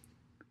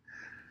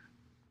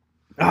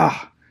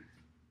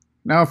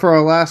 Now for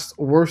our last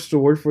worst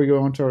award before we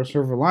go on to our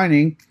silver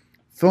lining,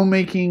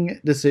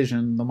 filmmaking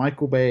decision, the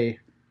Michael Bay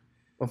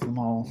of them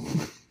all.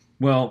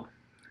 Well,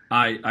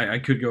 I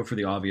could go for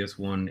the obvious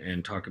one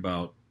and talk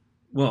about,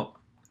 well,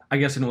 I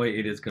guess in a way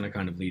it is going to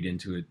kind of lead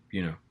into it,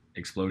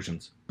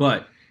 explosions.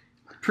 But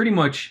pretty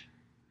much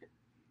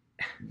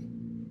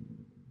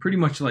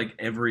like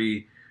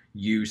every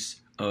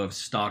use of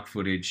stock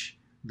footage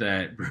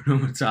that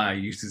Bruno Mattei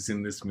uses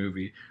in this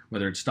movie,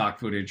 whether it's stock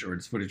footage or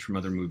it's footage from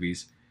other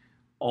movies,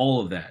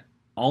 all of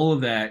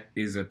that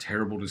is a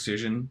terrible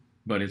decision,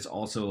 but it's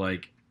also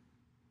like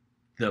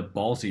the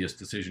ballsiest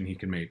decision he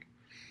can make.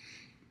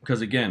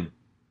 Because again,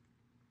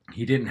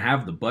 he didn't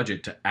have the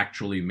budget to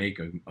actually make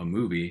a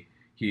movie.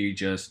 He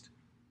just,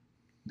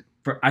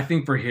 I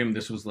think for him,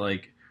 this was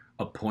like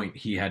a point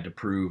he had to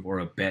prove or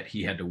a bet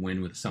he had to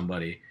win with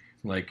somebody.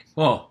 Like,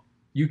 oh,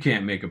 you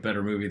can't make a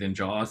better movie than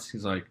Jaws.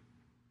 He's like,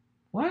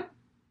 what?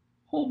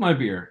 Hold my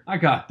beer. I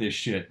got this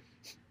shit.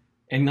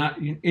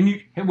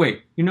 Hey,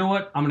 wait, you know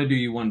what? I'm going to do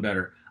you one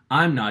better.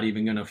 I'm not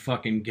even going to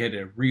fucking get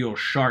a real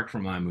shark for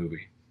my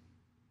movie.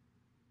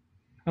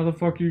 How the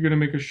fuck are you going to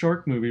make a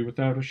shark movie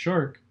without a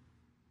shark?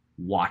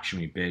 Watch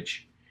me,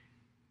 bitch.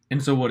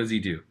 And so what does he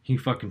do? He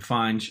fucking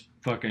finds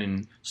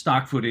fucking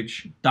stock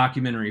footage,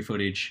 documentary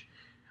footage,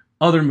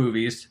 other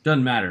movies,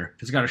 doesn't matter.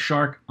 If it's got a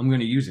shark, I'm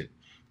going to use it.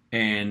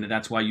 And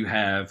that's why you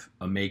have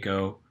a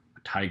mako, a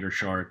tiger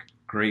shark,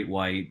 great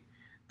white.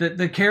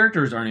 The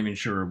characters aren't even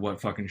sure what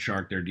fucking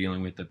shark they're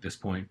dealing with at this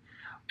point.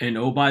 And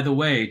oh, by the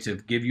way, to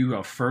give you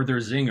a further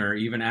zinger,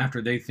 even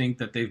after they think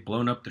that they've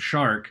blown up the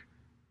shark,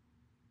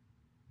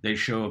 they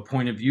show a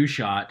point of view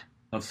shot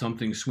of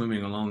something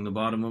swimming along the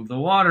bottom of the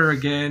water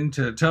again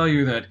to tell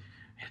you that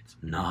it's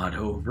not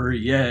over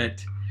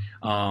yet.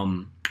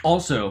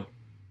 Also,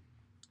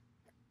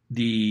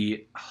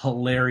 the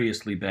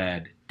hilariously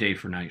bad day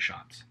for night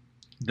shots.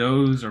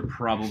 Those are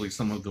probably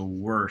some of the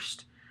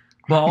worst,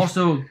 but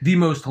also the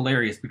most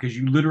hilarious because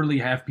you literally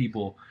have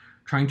people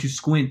trying to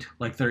squint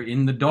like they're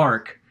in the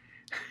dark,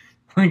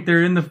 like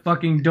they're in the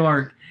fucking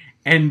dark,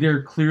 and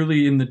they're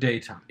clearly in the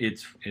daytime.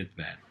 It's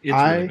bad. It's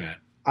really bad.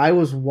 I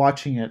was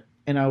watching it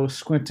and I was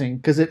squinting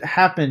because it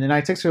happened, and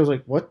I texted her. I was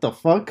like, "What the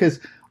fuck?" Because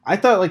I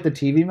thought like the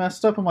TV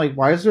messed up. I'm like,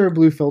 "Why is there a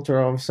blue filter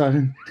all of a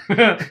sudden?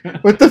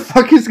 What the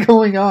fuck is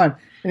going on?"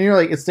 And you're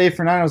like, "It's day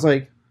for night." I was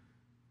like,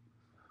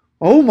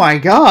 "Oh my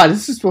god,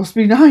 this is supposed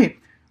to be night."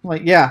 I'm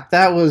like, "Yeah,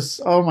 that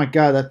was. Oh my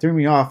god, that threw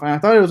me off." And I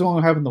thought it was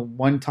only happening the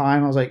one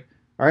time. I was like,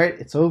 "All right,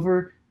 it's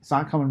over. It's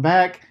not coming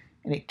back."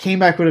 And it came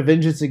back with a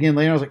vengeance again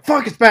later. I was like,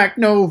 "Fuck, it's back!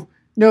 No,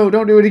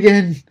 don't do it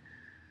again."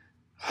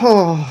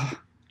 Oh.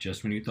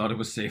 Just when you thought it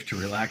was safe to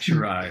relax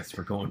your eyes,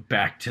 we're going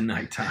back to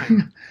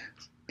nighttime.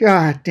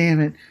 God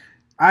damn it.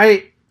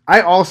 I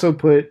also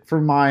put for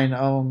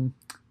mine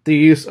the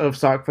use of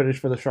stock footage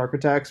for the shark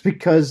attacks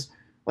because,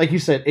 like you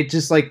said, it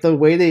just like the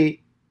way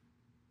they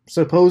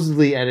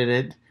supposedly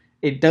edited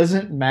it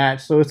doesn't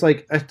match. So it's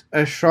like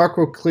a shark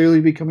will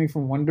clearly be coming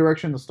from one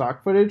direction, the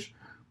stock footage,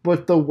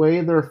 but the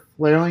way they're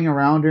flailing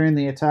around during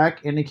the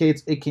attack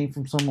indicates it came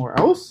from somewhere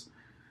else,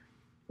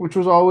 which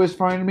was always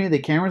funny to me. The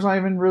camera's not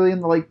even really in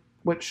the like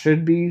what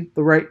should be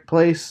the right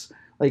place.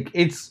 Like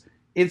it's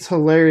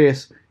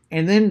hilarious.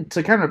 And then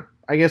to kind of,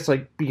 I guess,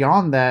 like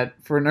beyond that,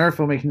 for another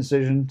filmmaking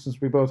decision, since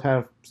we both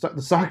have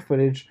the stock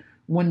footage,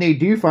 when they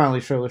do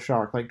finally show the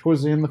shark, like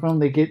towards the end of the film,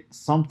 they get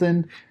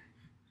something,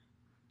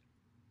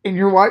 and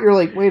you're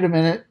like, wait a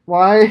minute,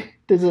 why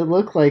does it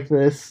look like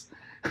this?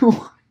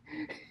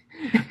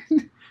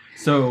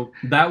 So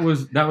that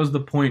was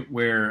the point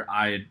where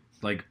I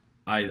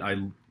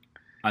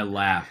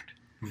laughed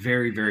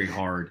very, very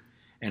hard.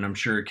 And I'm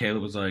sure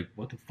Caleb was like,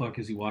 what the fuck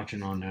is he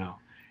watching on now?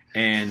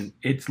 And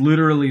it's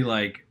literally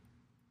like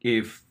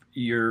if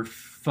your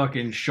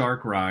fucking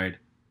shark ride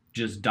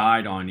just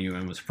died on you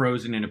and was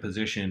frozen in a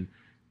position,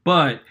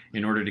 but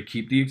in order to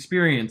keep the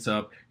experience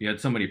up, you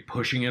had somebody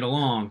pushing it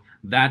along.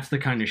 That's the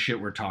kind of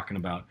shit we're talking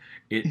about.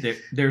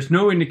 There's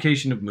no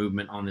indication of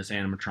movement on this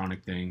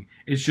animatronic thing.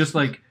 It's just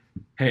like,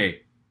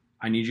 hey,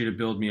 I need you to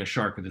build me a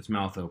shark with its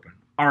mouth open.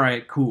 All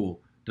right,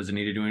 cool. Does it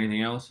need to do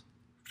anything else?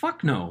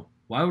 Fuck no.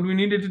 Why would we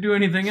need it to do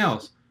anything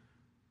else?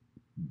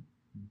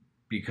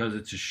 Because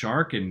it's a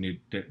shark and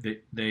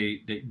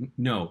they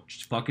no,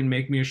 just fucking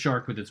make me a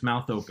shark with its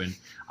mouth open.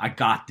 I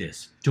got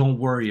this. Don't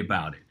worry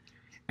about it.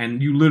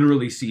 And you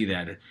literally see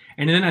that.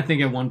 And then I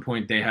think at one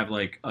point they have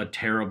like a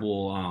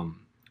terrible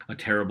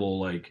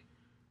like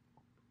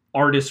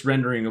artist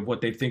rendering of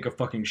what they think a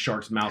fucking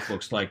shark's mouth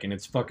looks like, and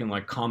it's fucking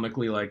like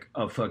comically like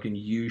a fucking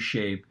U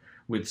shape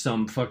with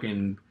some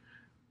fucking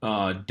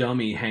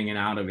dummy hanging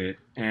out of it.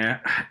 And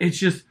it's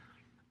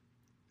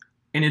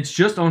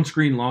just on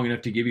screen long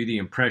enough to give you the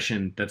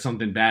impression that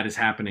something bad is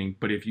happening.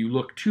 But if you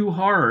look too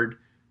hard,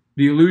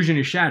 the illusion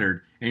is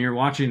shattered and you're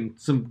watching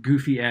some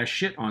goofy ass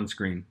shit on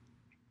screen.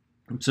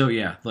 So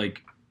yeah,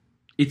 like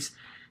it's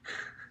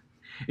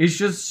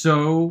just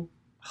so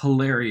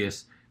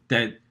hilarious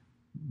that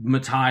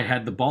Mattei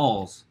had the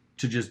balls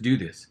to just do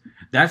this.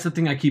 That's the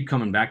thing I keep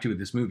coming back to with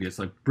this movie. It's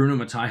like Bruno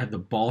Mattei had the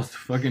balls to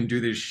fucking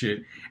do this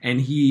shit, and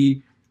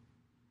he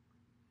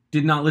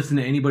did not listen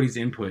to anybody's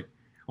input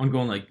on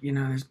going like,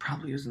 this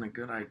probably isn't a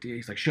good idea.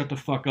 He's like, shut the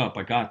fuck up.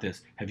 I got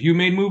this. Have you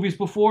made movies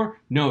before?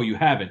 No, you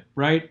haven't,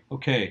 right?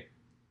 Okay.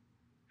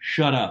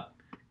 Shut up.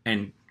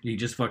 And he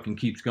just fucking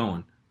keeps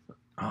going.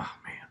 Oh,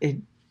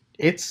 man.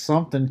 It's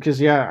something, because,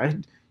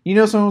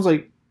 someone was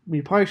like,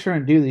 we probably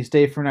shouldn't do these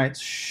day for nights.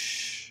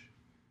 Shh.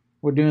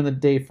 We're doing the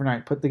day for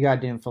night. Put the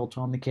goddamn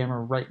filter on the camera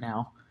right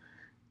now.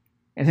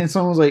 And then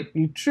someone was like,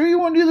 you sure you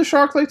want to do the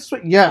shark like this?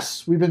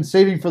 Yes, we've been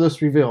saving for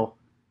this reveal.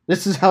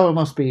 This is how it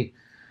must be.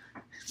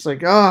 It's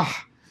like, oh,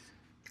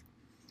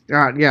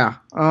 God, yeah.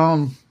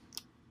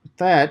 With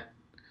that,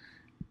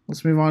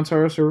 let's move on to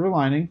our silver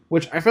lining,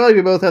 which I feel like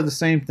we both have the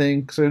same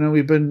thing, because I know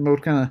we've been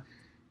both kind of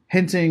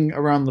hinting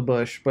around the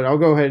bush, but I'll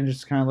go ahead and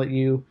just kind of let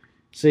you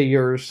say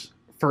yours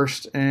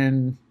first,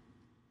 and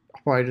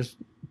I'll probably just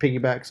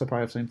piggyback, because I'll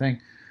probably have the same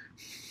thing.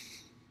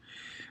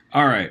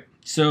 All right.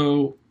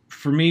 So,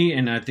 for me,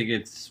 and I think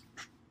it's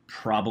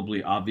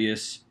probably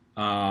obvious,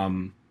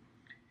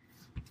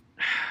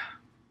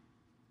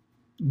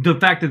 the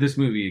fact that this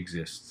movie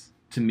exists,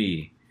 to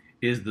me,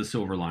 is the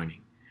silver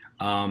lining.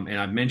 And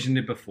I've mentioned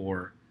it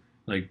before,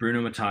 like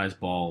Bruno Mattei's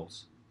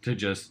balls to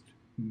just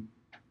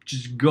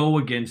go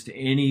against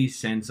any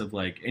sense of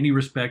like any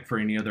respect for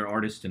any other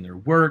artist in their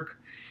work,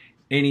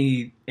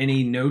 any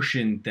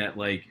notion that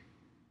like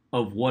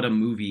of what a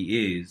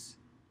movie is,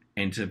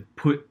 and to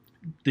put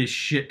this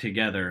shit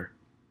together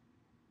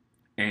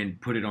and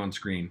put it on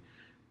screen.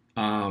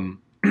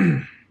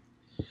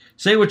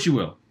 Say what you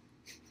will.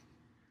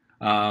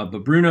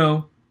 But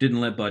Bruno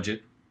didn't let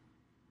budget,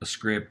 a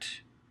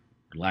script,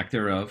 or lack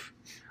thereof,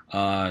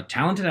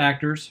 talented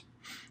actors,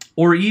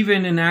 or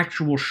even an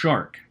actual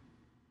shark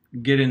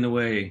get in the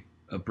way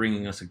of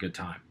bringing us a good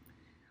time.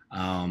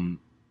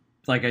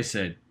 Like I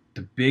said,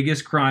 the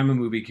biggest crime a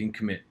movie can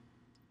commit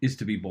is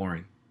to be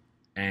boring,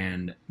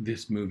 and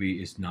this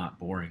movie is not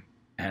boring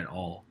at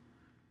all.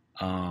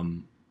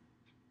 Um,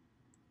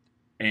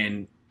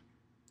 and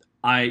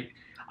I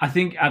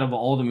think out of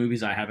all the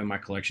movies I have in my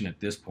collection at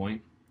this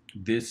point,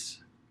 this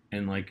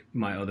and like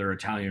my other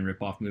Italian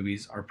ripoff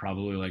movies are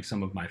probably like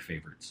some of my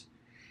favorites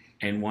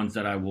and ones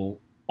that I will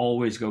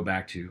always go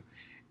back to.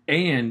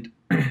 And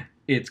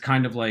it's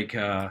kind of like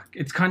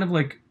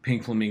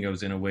Pink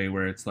Flamingos in a way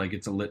where it's like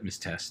it's a litmus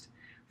test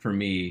for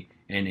me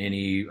and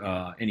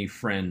any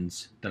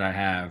friends that I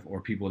have or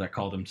people that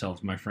call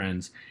themselves my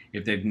friends.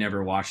 If they've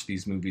never watched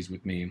these movies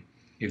with me,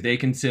 if they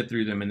can sit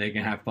through them and they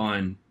can have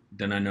fun,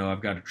 then I know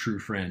I've got a true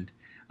friend.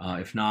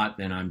 If not,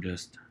 then I'm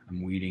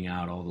weeding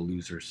out all the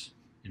losers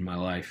in my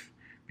life,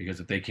 because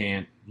if they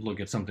can't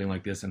look at something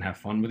like this and have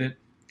fun with it,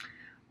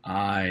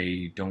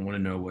 I don't want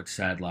to know what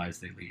sad lives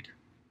they lead.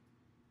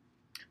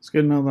 It's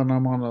good to know that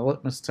I'm on a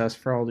litmus test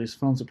for all these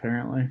films,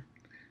 apparently.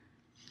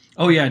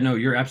 Oh yeah, no,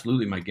 you're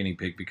absolutely my guinea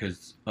pig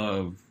because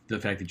of the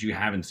fact that you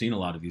haven't seen a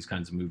lot of these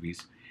kinds of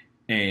movies,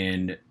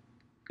 and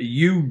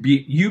you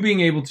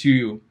being able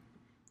to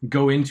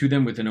go into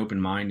them with an open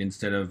mind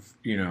instead of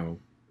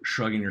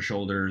shrugging your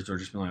shoulders or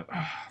just being like,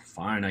 oh,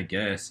 fine, I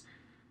guess,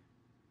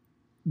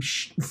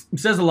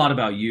 says a lot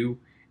about you.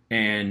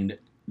 And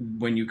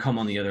when you come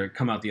out the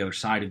other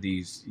side of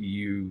these,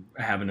 you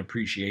have an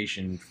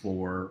appreciation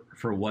for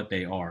what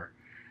they are,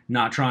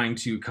 not trying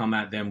to come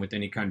at them with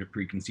any kind of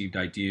preconceived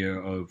idea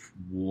of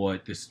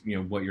what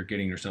what you're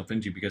getting yourself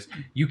into, because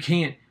you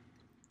can't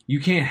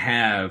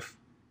have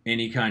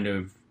any kind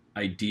of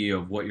idea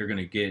of what you're going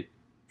to get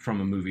from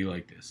a movie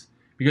like this,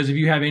 because if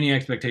you have any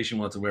expectation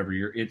whatsoever,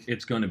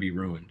 it's going to be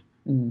ruined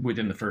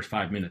within the first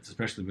 5 minutes,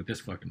 especially with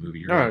this fucking movie.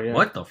 You're like,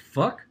 what the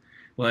fuck?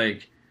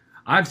 Like,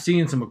 I've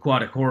seen some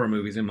aquatic horror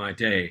movies in my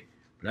day,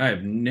 but I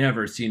have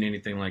never seen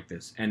anything like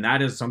this. And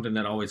that is something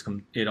that always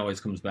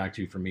comes back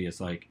to for me.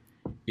 It's like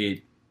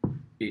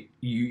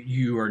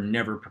you are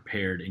never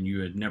prepared and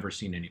you had never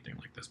seen anything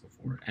like this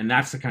before. And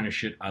that's the kind of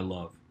shit I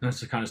love.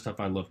 That's the kind of stuff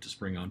I love to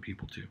spring on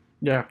people too.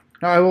 Yeah.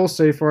 I will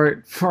say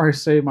before I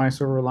say my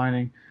silver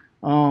lining,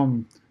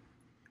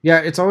 yeah,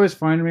 it's always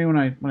fun to me when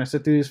I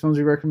sit through these films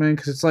you recommend,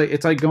 because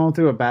it's like going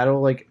through a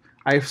battle. Like,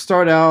 I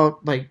start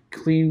out like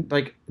clean,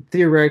 like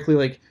theoretically,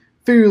 like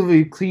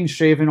figuratively clean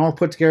shaven, all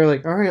put together,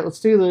 like, all right, let's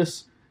do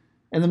this.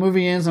 And the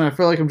movie ends and I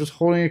feel like I'm just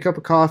holding a cup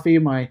of coffee.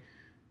 I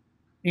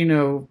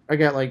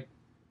got like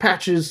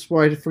patches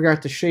where I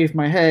forgot to shave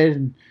my head,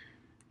 and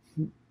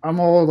I'm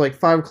all like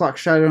 5 o'clock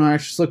shadow, and I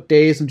just look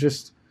dazed and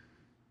just,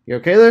 you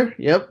okay there?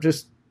 Yep,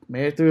 just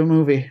made it through a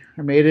movie.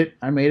 I made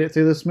it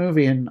through this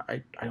movie, and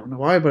I don't know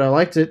why, but I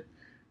liked it.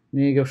 I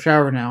need to go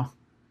shower now.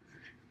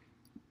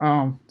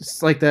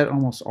 It's like that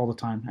almost all the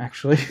time,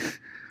 actually.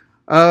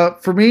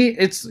 For me,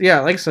 it's,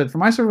 yeah, like I said, for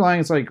my silver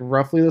lining, it's like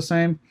roughly the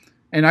same.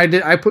 And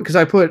I put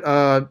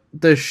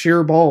the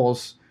sheer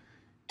balls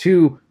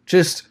to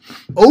just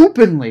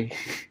openly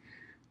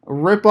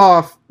rip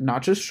off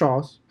not just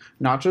Jaws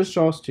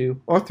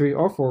 2 or 3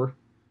 or 4,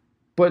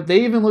 but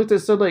they even looked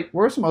and said, like,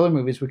 what are some other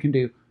movies we can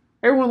do?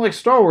 Everyone likes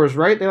Star Wars,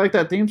 right? They like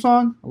that theme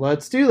song?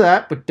 Let's do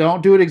that, but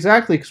don't do it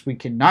exactly, because we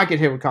cannot get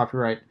hit with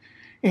copyright.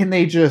 And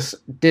they just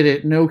did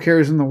it. No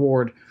cares in the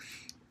world.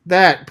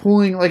 That,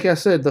 pulling, like I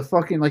said, the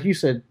fucking, like you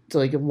said,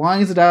 like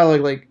lines of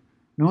dialogue, like,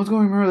 no one's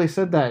going to remember they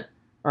said that.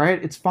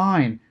 Alright? It's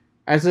fine.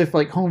 As if,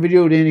 like, home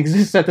video didn't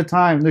exist at the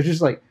time. They're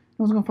just like,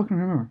 no one's going to fucking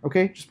remember.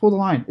 Okay? Just pull the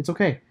line. It's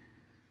okay.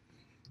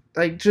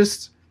 Like,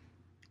 just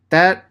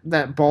that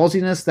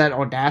ballsiness, that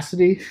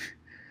audacity,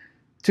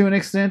 to an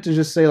extent, to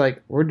just say,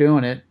 like, we're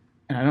doing it,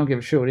 and I don't give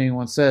a shit what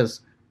anyone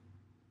says.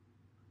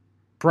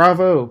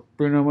 Bravo,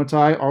 Bruno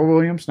Mattei or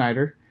William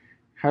Snyder,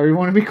 however you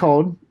want to be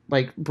called.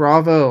 Like,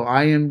 bravo.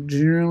 I am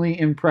genuinely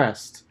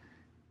impressed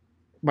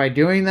by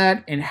doing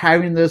that and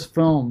having this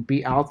film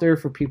be out there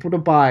for people to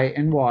buy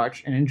and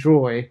watch and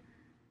enjoy,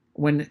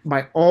 when,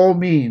 by all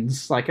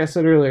means, like I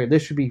said earlier,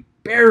 this should be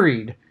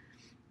buried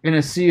in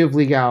a sea of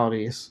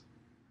legalities.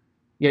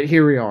 Yet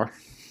here we are.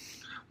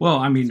 Well,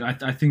 I mean,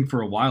 I think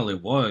for a while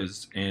it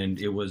was, and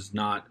it was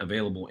not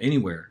available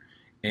anywhere.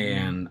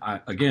 And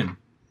again,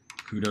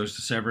 kudos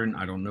to Severin.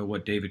 I don't know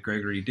what David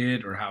Gregory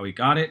did or how he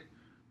got it,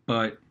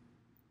 but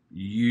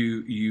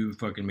you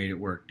fucking made it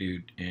work,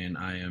 dude. And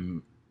I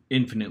am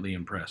infinitely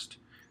impressed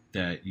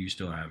that you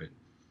still have it.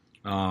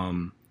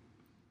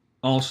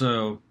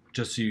 Also,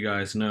 just so you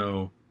guys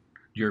know,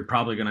 you're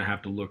probably going to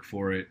have to look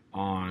for it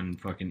on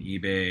fucking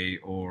eBay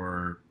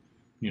or,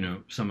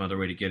 some other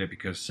way to get it,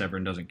 because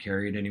Severin doesn't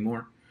carry it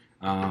anymore.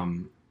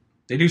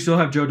 They do still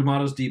have Joe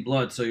D'Amato's Deep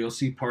Blood, so you'll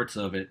see parts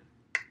of it.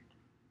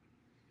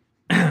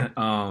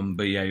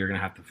 But yeah, you're going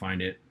to have to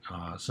find it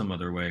some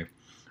other way.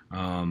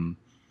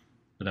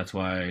 But that's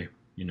why,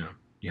 you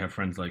have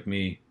friends like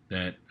me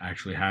that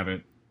actually have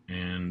it,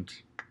 and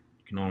you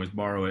can always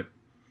borrow it.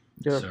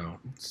 Yeah, so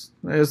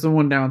there's the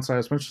one downside.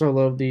 As much as I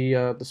love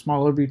the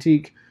smaller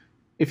boutique,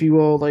 if you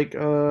will, like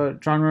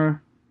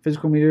genre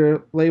physical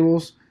media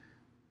labels,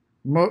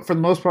 For the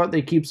most part,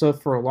 they keep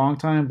stuff for a long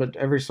time, but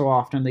every so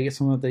often they get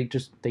something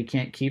that they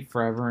can't keep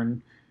forever,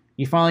 and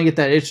you finally get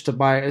that itch to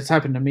buy it. It's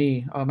happened to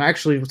me.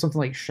 Actually, with something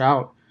like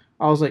Shout,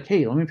 I was like,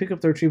 hey, let me pick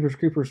up their Jeepers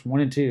Creepers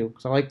 1 and 2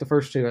 because I like the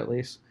first two at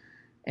least.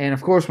 And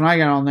of course, when I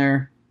got on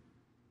there,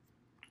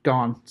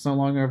 gone. It's no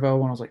longer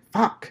available. And I was like,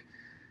 fuck.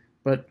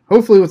 But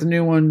hopefully, with the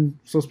new one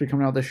supposed to be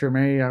coming out this year,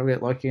 maybe I'll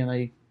get lucky and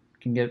they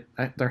can get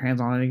their hands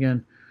on it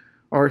again.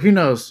 Or who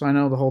knows? I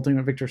know the whole thing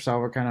with Victor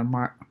Salva kind of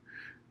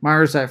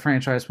mirrors that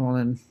franchise more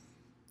than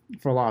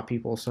for a lot of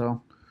people.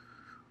 So,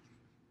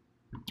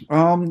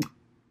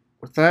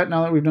 with that,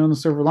 now that we've done the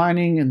silver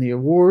lining and the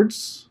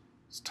awards,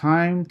 it's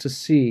time to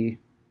see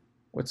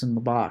what's in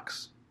the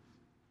box.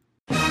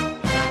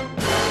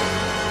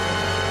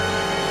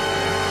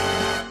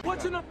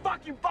 What's in the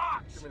fucking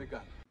box? Give me the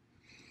gun.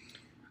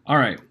 All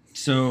right.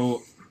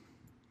 So,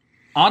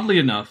 oddly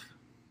enough,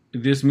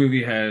 this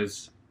movie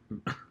has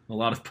a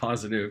lot of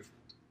positive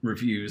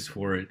reviews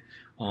for it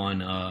on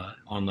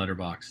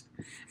Letterboxd,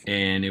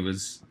 and it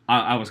was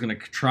I was gonna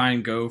try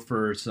and go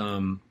for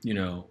some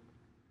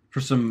for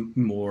some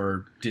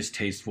more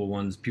distasteful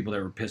ones, people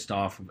that were pissed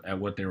off at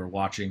what they were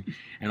watching,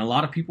 and a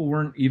lot of people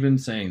weren't even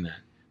saying that.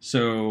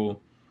 So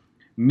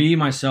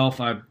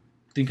myself, I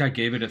think I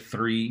gave it a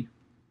 3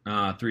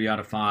 out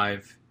of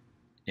 5,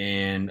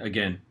 and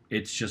again,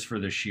 it's just for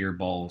the sheer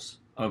balls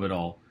of it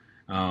all.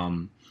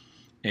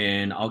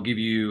 And I'll give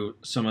you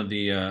some of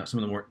the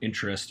more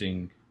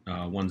interesting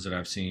ones that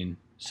I've seen.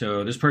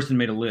 So this person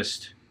made a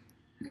list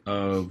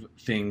of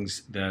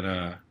things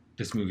that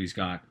this movie's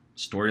got.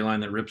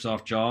 Storyline that rips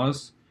off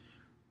Jaws,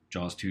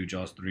 Jaws 2,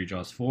 Jaws 3,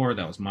 Jaws 4.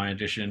 That was my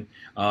addition.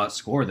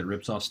 Score that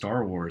rips off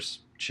Star Wars.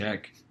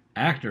 Check.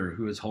 Actor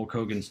who is Hulk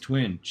Hogan's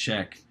twin.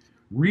 Check.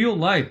 Real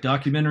life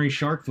documentary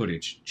shark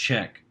footage.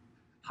 Check.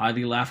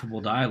 Highly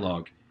laughable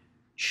dialogue.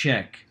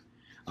 Check.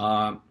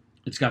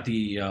 It's got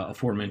the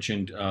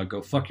aforementioned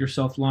 "Go fuck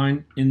yourself"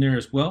 line in there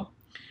as well.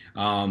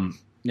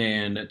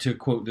 And to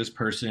quote this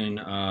person,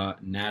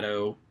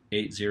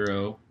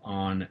 Nato80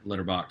 on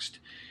Letterboxd,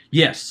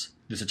 yes,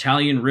 this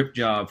Italian rip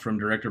job from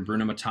director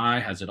Bruno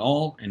Mattei has it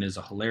all and is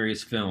a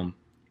hilarious film.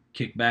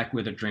 Kick back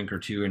with a drink or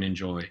two and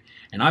enjoy.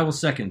 And I will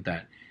second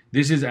that.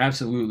 This is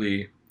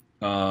absolutely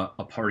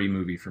a party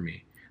movie for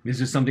me.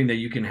 This is something that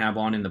you can have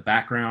on in the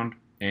background,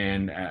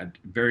 and at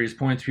various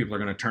points, people are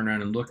going to turn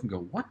around and look and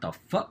go, what the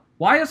fuck?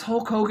 Why is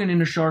Hulk Hogan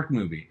in a shark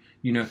movie?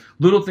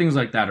 Little things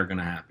like that are going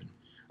to happen.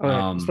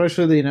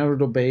 Especially the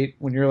inevitable debate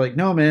when you're like,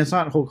 no, man, it's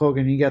not Hulk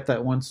Hogan. You got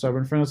that one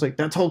stubborn friend. It's like,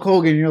 that's Hulk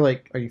Hogan. And you're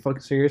like, are you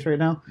fucking serious right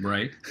now?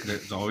 Right.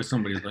 There's always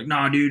somebody who's like,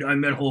 nah, dude, I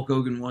met Hulk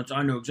Hogan once.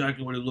 I know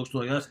exactly what he looks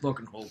like. That's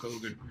fucking Hulk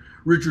Hogan.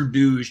 Richard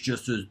Dew is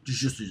just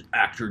his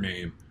actor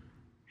name.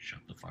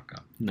 Shut the fuck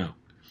up. No.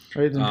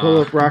 Right, then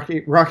pull up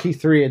Rocky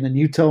 3, and then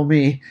you tell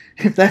me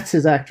if that's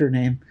his actor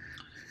name.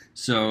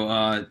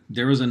 So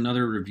there was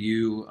another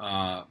review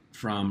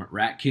from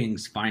Rat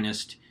King's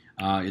Finest.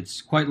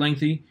 It's quite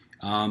lengthy.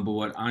 But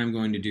what I'm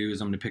going to do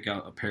is I'm going to pick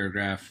out a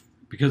paragraph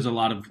because a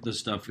lot of the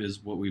stuff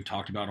is what we've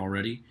talked about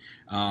already.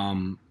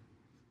 And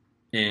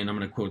I'm going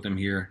to quote them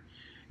here.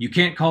 You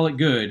can't call it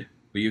good,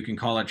 but you can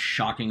call it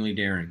shockingly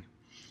daring.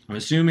 I'm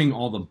assuming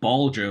all the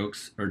ball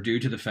jokes are due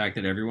to the fact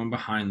that everyone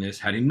behind this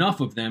had enough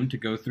of them to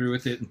go through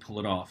with it and pull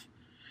it off.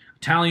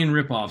 Italian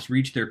ripoffs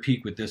reached their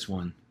peak with this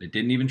one. They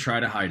didn't even try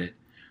to hide it.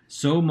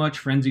 So much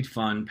frenzied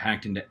fun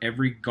packed into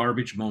every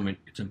garbage moment,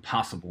 it's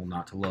impossible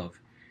not to love.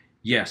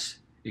 Yes,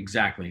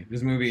 exactly.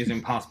 This movie is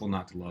impossible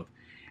not to love.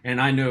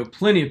 And I know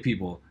plenty of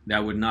people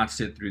that would not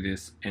sit through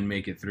this and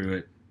make it through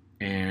it,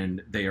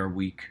 and they are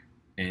weak,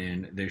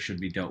 and they should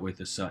be dealt with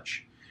as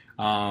such.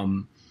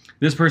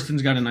 This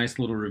person's got a nice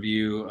little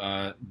review.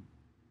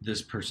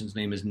 This person's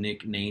name is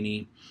Nick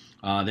Naney.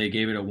 They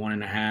gave it a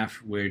 1.5,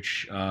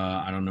 which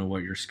I don't know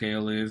what your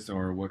scale is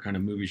or what kind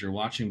of movies you're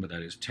watching, but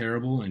that is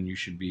terrible, and you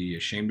should be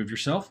ashamed of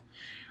yourself.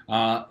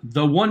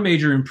 The one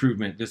major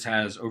improvement this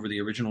has over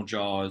the original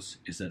Jaws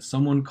is that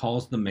someone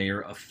calls the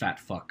mayor a fat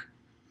fuck.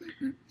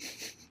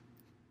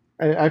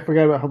 I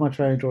forgot about how much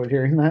I enjoyed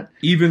hearing that.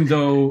 Even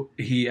though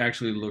he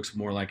actually looks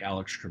more like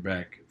Alex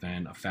Trebek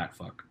than a fat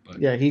fuck. But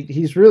yeah,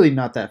 he's really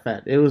not that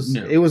fat. It was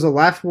a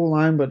laughable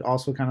line, but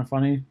also kind of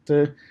funny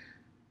to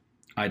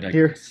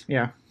hear.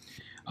 Yeah.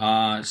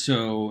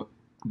 So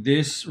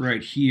this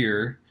right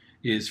here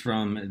is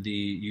from the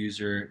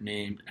user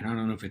named, and I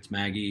don't know if it's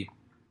Maggie,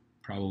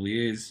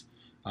 probably is.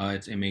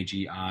 It's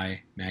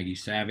M-A-G-I, Maggie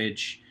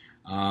Savage.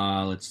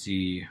 Let's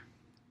see.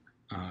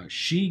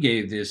 She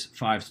gave this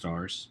 5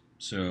 stars.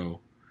 So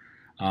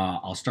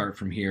I'll start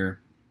from here.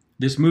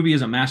 This movie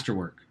is a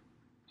masterwork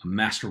of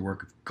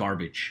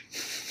garbage,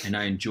 and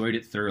I enjoyed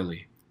it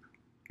thoroughly.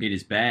 It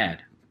is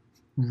bad,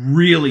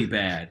 really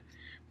bad,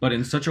 but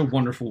in such a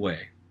wonderful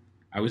way.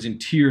 I was in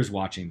tears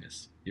watching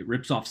this. It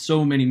rips off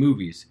so many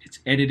movies. It's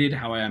edited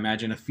how I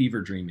imagine a fever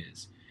dream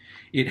is.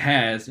 It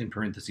has, in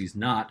parentheses,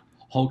 not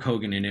Hulk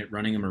Hogan in it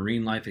running a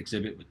marine life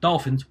exhibit with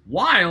dolphins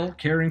while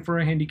caring for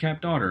a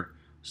handicapped daughter.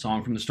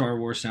 Song from the Star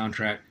Wars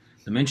soundtrack.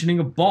 The mentioning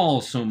of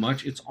balls so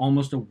much, it's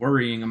almost a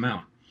worrying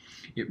amount.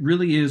 It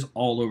really is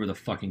all over the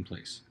fucking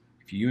place.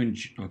 If you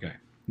okay,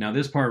 now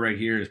this part right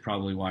here is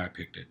probably why I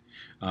picked it.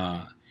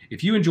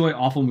 If you enjoy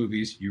awful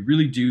movies, you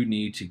really do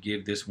need to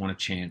give this one a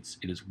chance.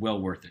 It is well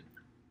worth it.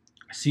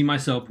 I see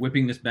myself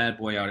whipping this bad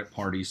boy out at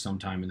parties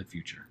sometime in the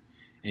future.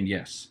 And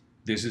yes,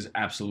 this is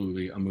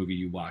absolutely a movie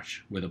you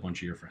watch with a bunch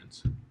of your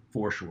friends.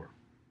 For sure.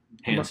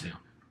 Hands down.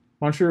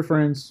 Bunch of your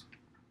friends,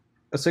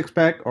 a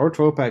 6-pack or a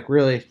 12-pack,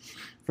 really,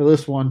 for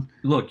this one.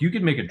 Look, you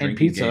could make a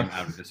drinking game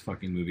out of this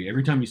fucking movie.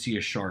 Every time you see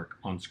a shark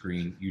on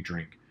screen, you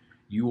drink.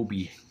 You will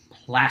be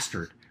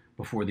plastered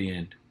before the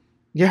end.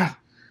 Yeah.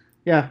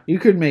 Yeah, you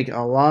could make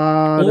a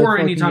lot or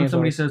anytime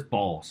somebody says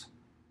balls.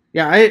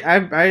 Yeah,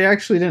 I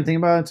actually didn't think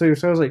about it until you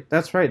said. I was like,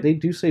 that's right. They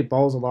do say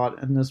balls a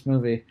lot in this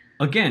movie.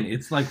 Again,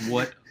 it's like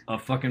what a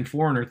fucking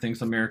foreigner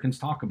thinks Americans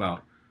talk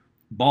about.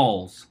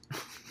 Balls.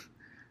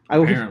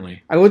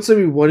 Apparently. I would say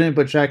we wouldn't,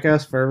 but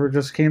Jackass Forever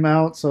just came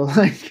out, so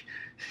like...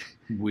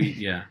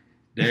 Yeah.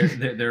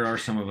 There are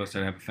some of us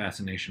that have a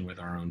fascination with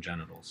our own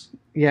genitals.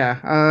 Yeah.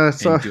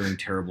 And doing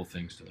terrible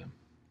things to them.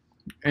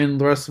 And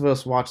the rest of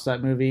us watch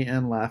that movie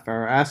and laugh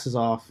our asses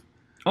off.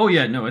 Oh,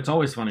 yeah. No, it's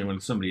always funny when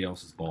it's somebody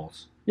else's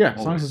balls. Yeah, always.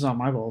 As long as it's not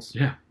my balls.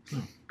 Yeah.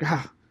 Oh.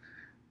 God.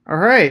 All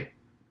right.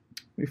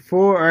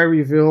 Before I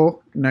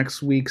reveal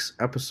next week's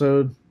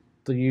episode,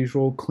 the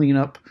usual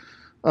cleanup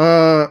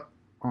for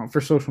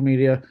social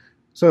media.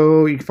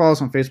 So you can follow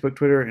us on Facebook,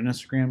 Twitter, and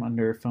Instagram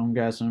under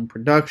Filmgasm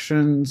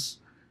Productions.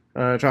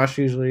 Josh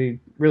usually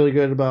really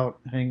good about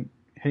hitting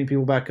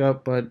people back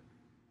up, but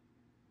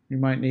you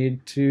might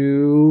need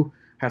to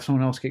have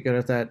someone else get good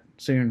at that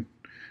soon,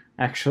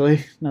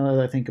 actually, now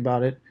that I think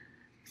about it.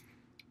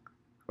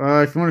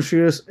 If you want to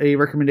shoot us a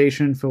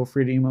recommendation, feel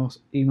free to email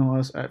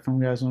us at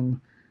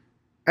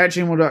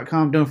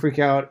filmgasm@gmail.com. Don't freak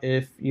out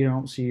if you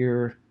don't see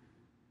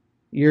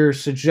your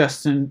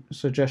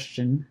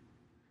suggestion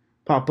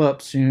pop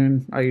up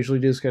soon. I usually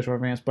do schedule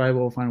advance, but I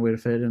will find a way to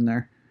fit it in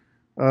there.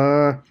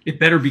 It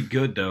better be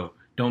good, though.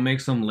 Don't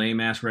make some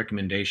lame-ass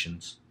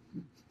recommendations.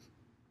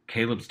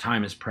 Caleb's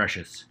time is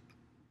precious.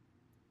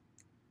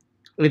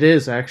 It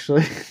is,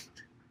 actually.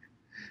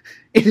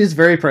 It is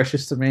very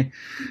precious to me.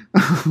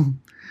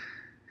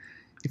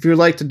 If you would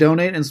like to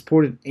donate and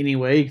support it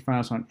anyway, you can find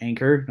us on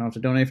Anchor. You don't have to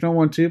donate if you don't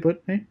want to,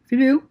 but hey, if you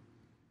do.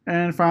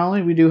 And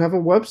finally, we do have a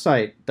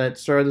website that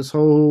started this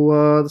whole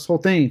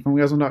thing,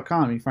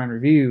 filmgasm.com. You can find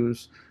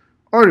reviews,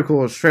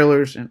 articles,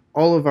 trailers, and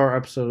all of our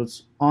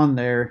episodes on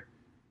there.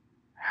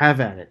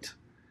 Have at it.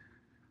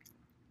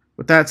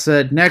 With that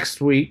said, next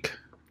week,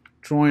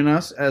 join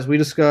us as we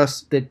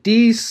discuss the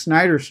Dee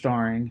Snider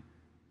starring,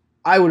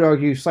 I would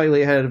argue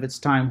slightly ahead of its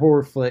time,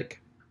 horror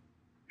flick,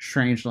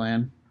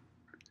 Strangeland.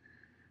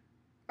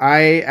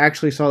 I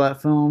actually saw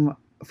that film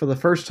for the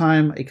first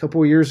time a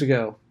couple years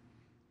ago,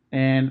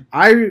 and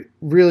I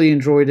really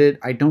enjoyed it.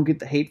 I don't get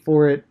the hate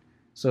for it,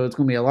 so it's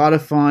going to be a lot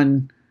of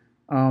fun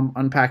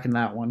unpacking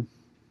that one.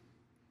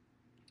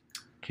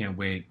 Can't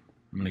wait.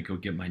 I'm going to go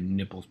get my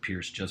nipples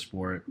pierced just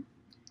for it.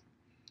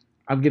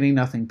 I'm getting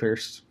nothing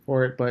pierced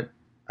for it, but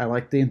I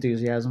like the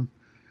enthusiasm.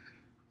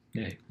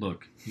 Hey,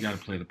 look, you got to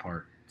play the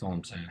part. That's all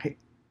I'm saying. Hey.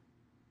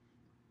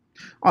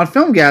 On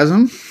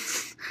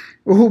Filmgasm,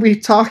 we'll be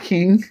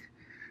talking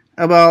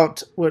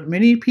about what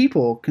many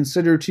people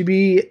consider to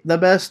be the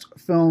best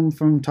film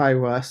from Ti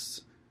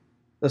West,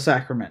 The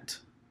Sacrament.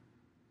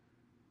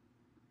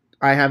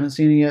 I haven't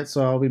seen it yet,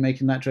 so I'll be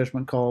making that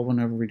judgment call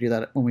when we do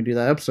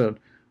that episode.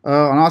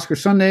 On Oscar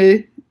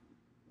Sunday,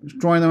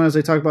 join them as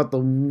they talk about the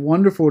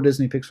wonderful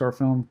Disney Pixar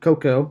film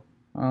Coco.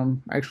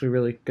 Actually,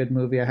 really good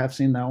movie. I have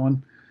seen that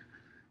one.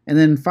 And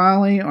then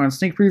finally, on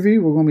Sneak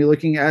Preview, we're going to be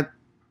looking at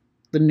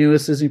the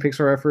newest Disney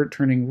Pixar effort,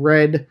 Turning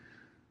Red.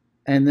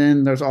 And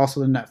then there's also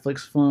the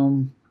Netflix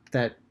film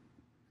that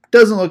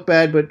doesn't look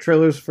bad, but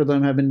trailers for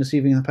them have been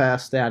deceiving in the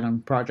past, The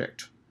Adam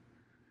Project.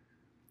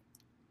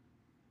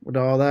 With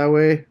all that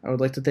way, I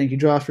would like to thank you,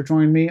 Josh, for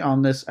joining me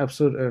on this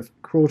episode of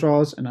Cruel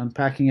Jaws and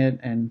unpacking it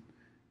and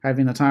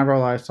having the time of our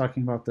lives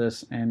talking about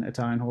this and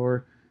Italian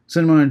horror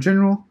cinema in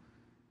general.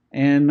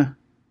 And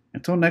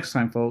until next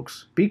time,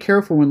 folks, be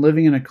careful when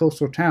living in a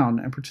coastal town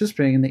and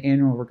participating in the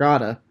annual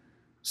regatta.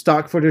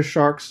 Stock footage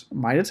sharks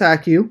might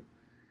attack you,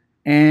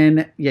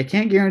 and you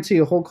can't guarantee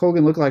a Hulk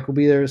Hogan lookalike will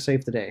be there to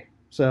save the day.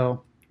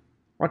 So,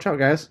 watch out,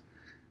 guys.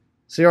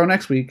 See you all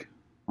next week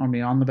on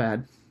Beyond the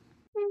Bad.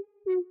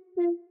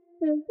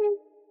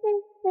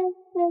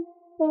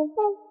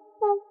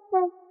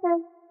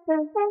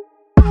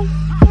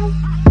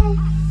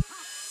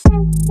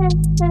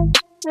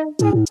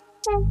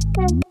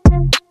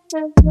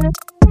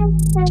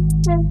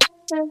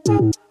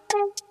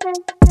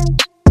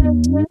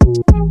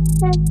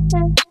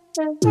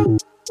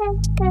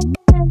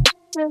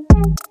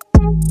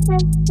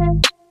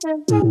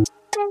 Thank you.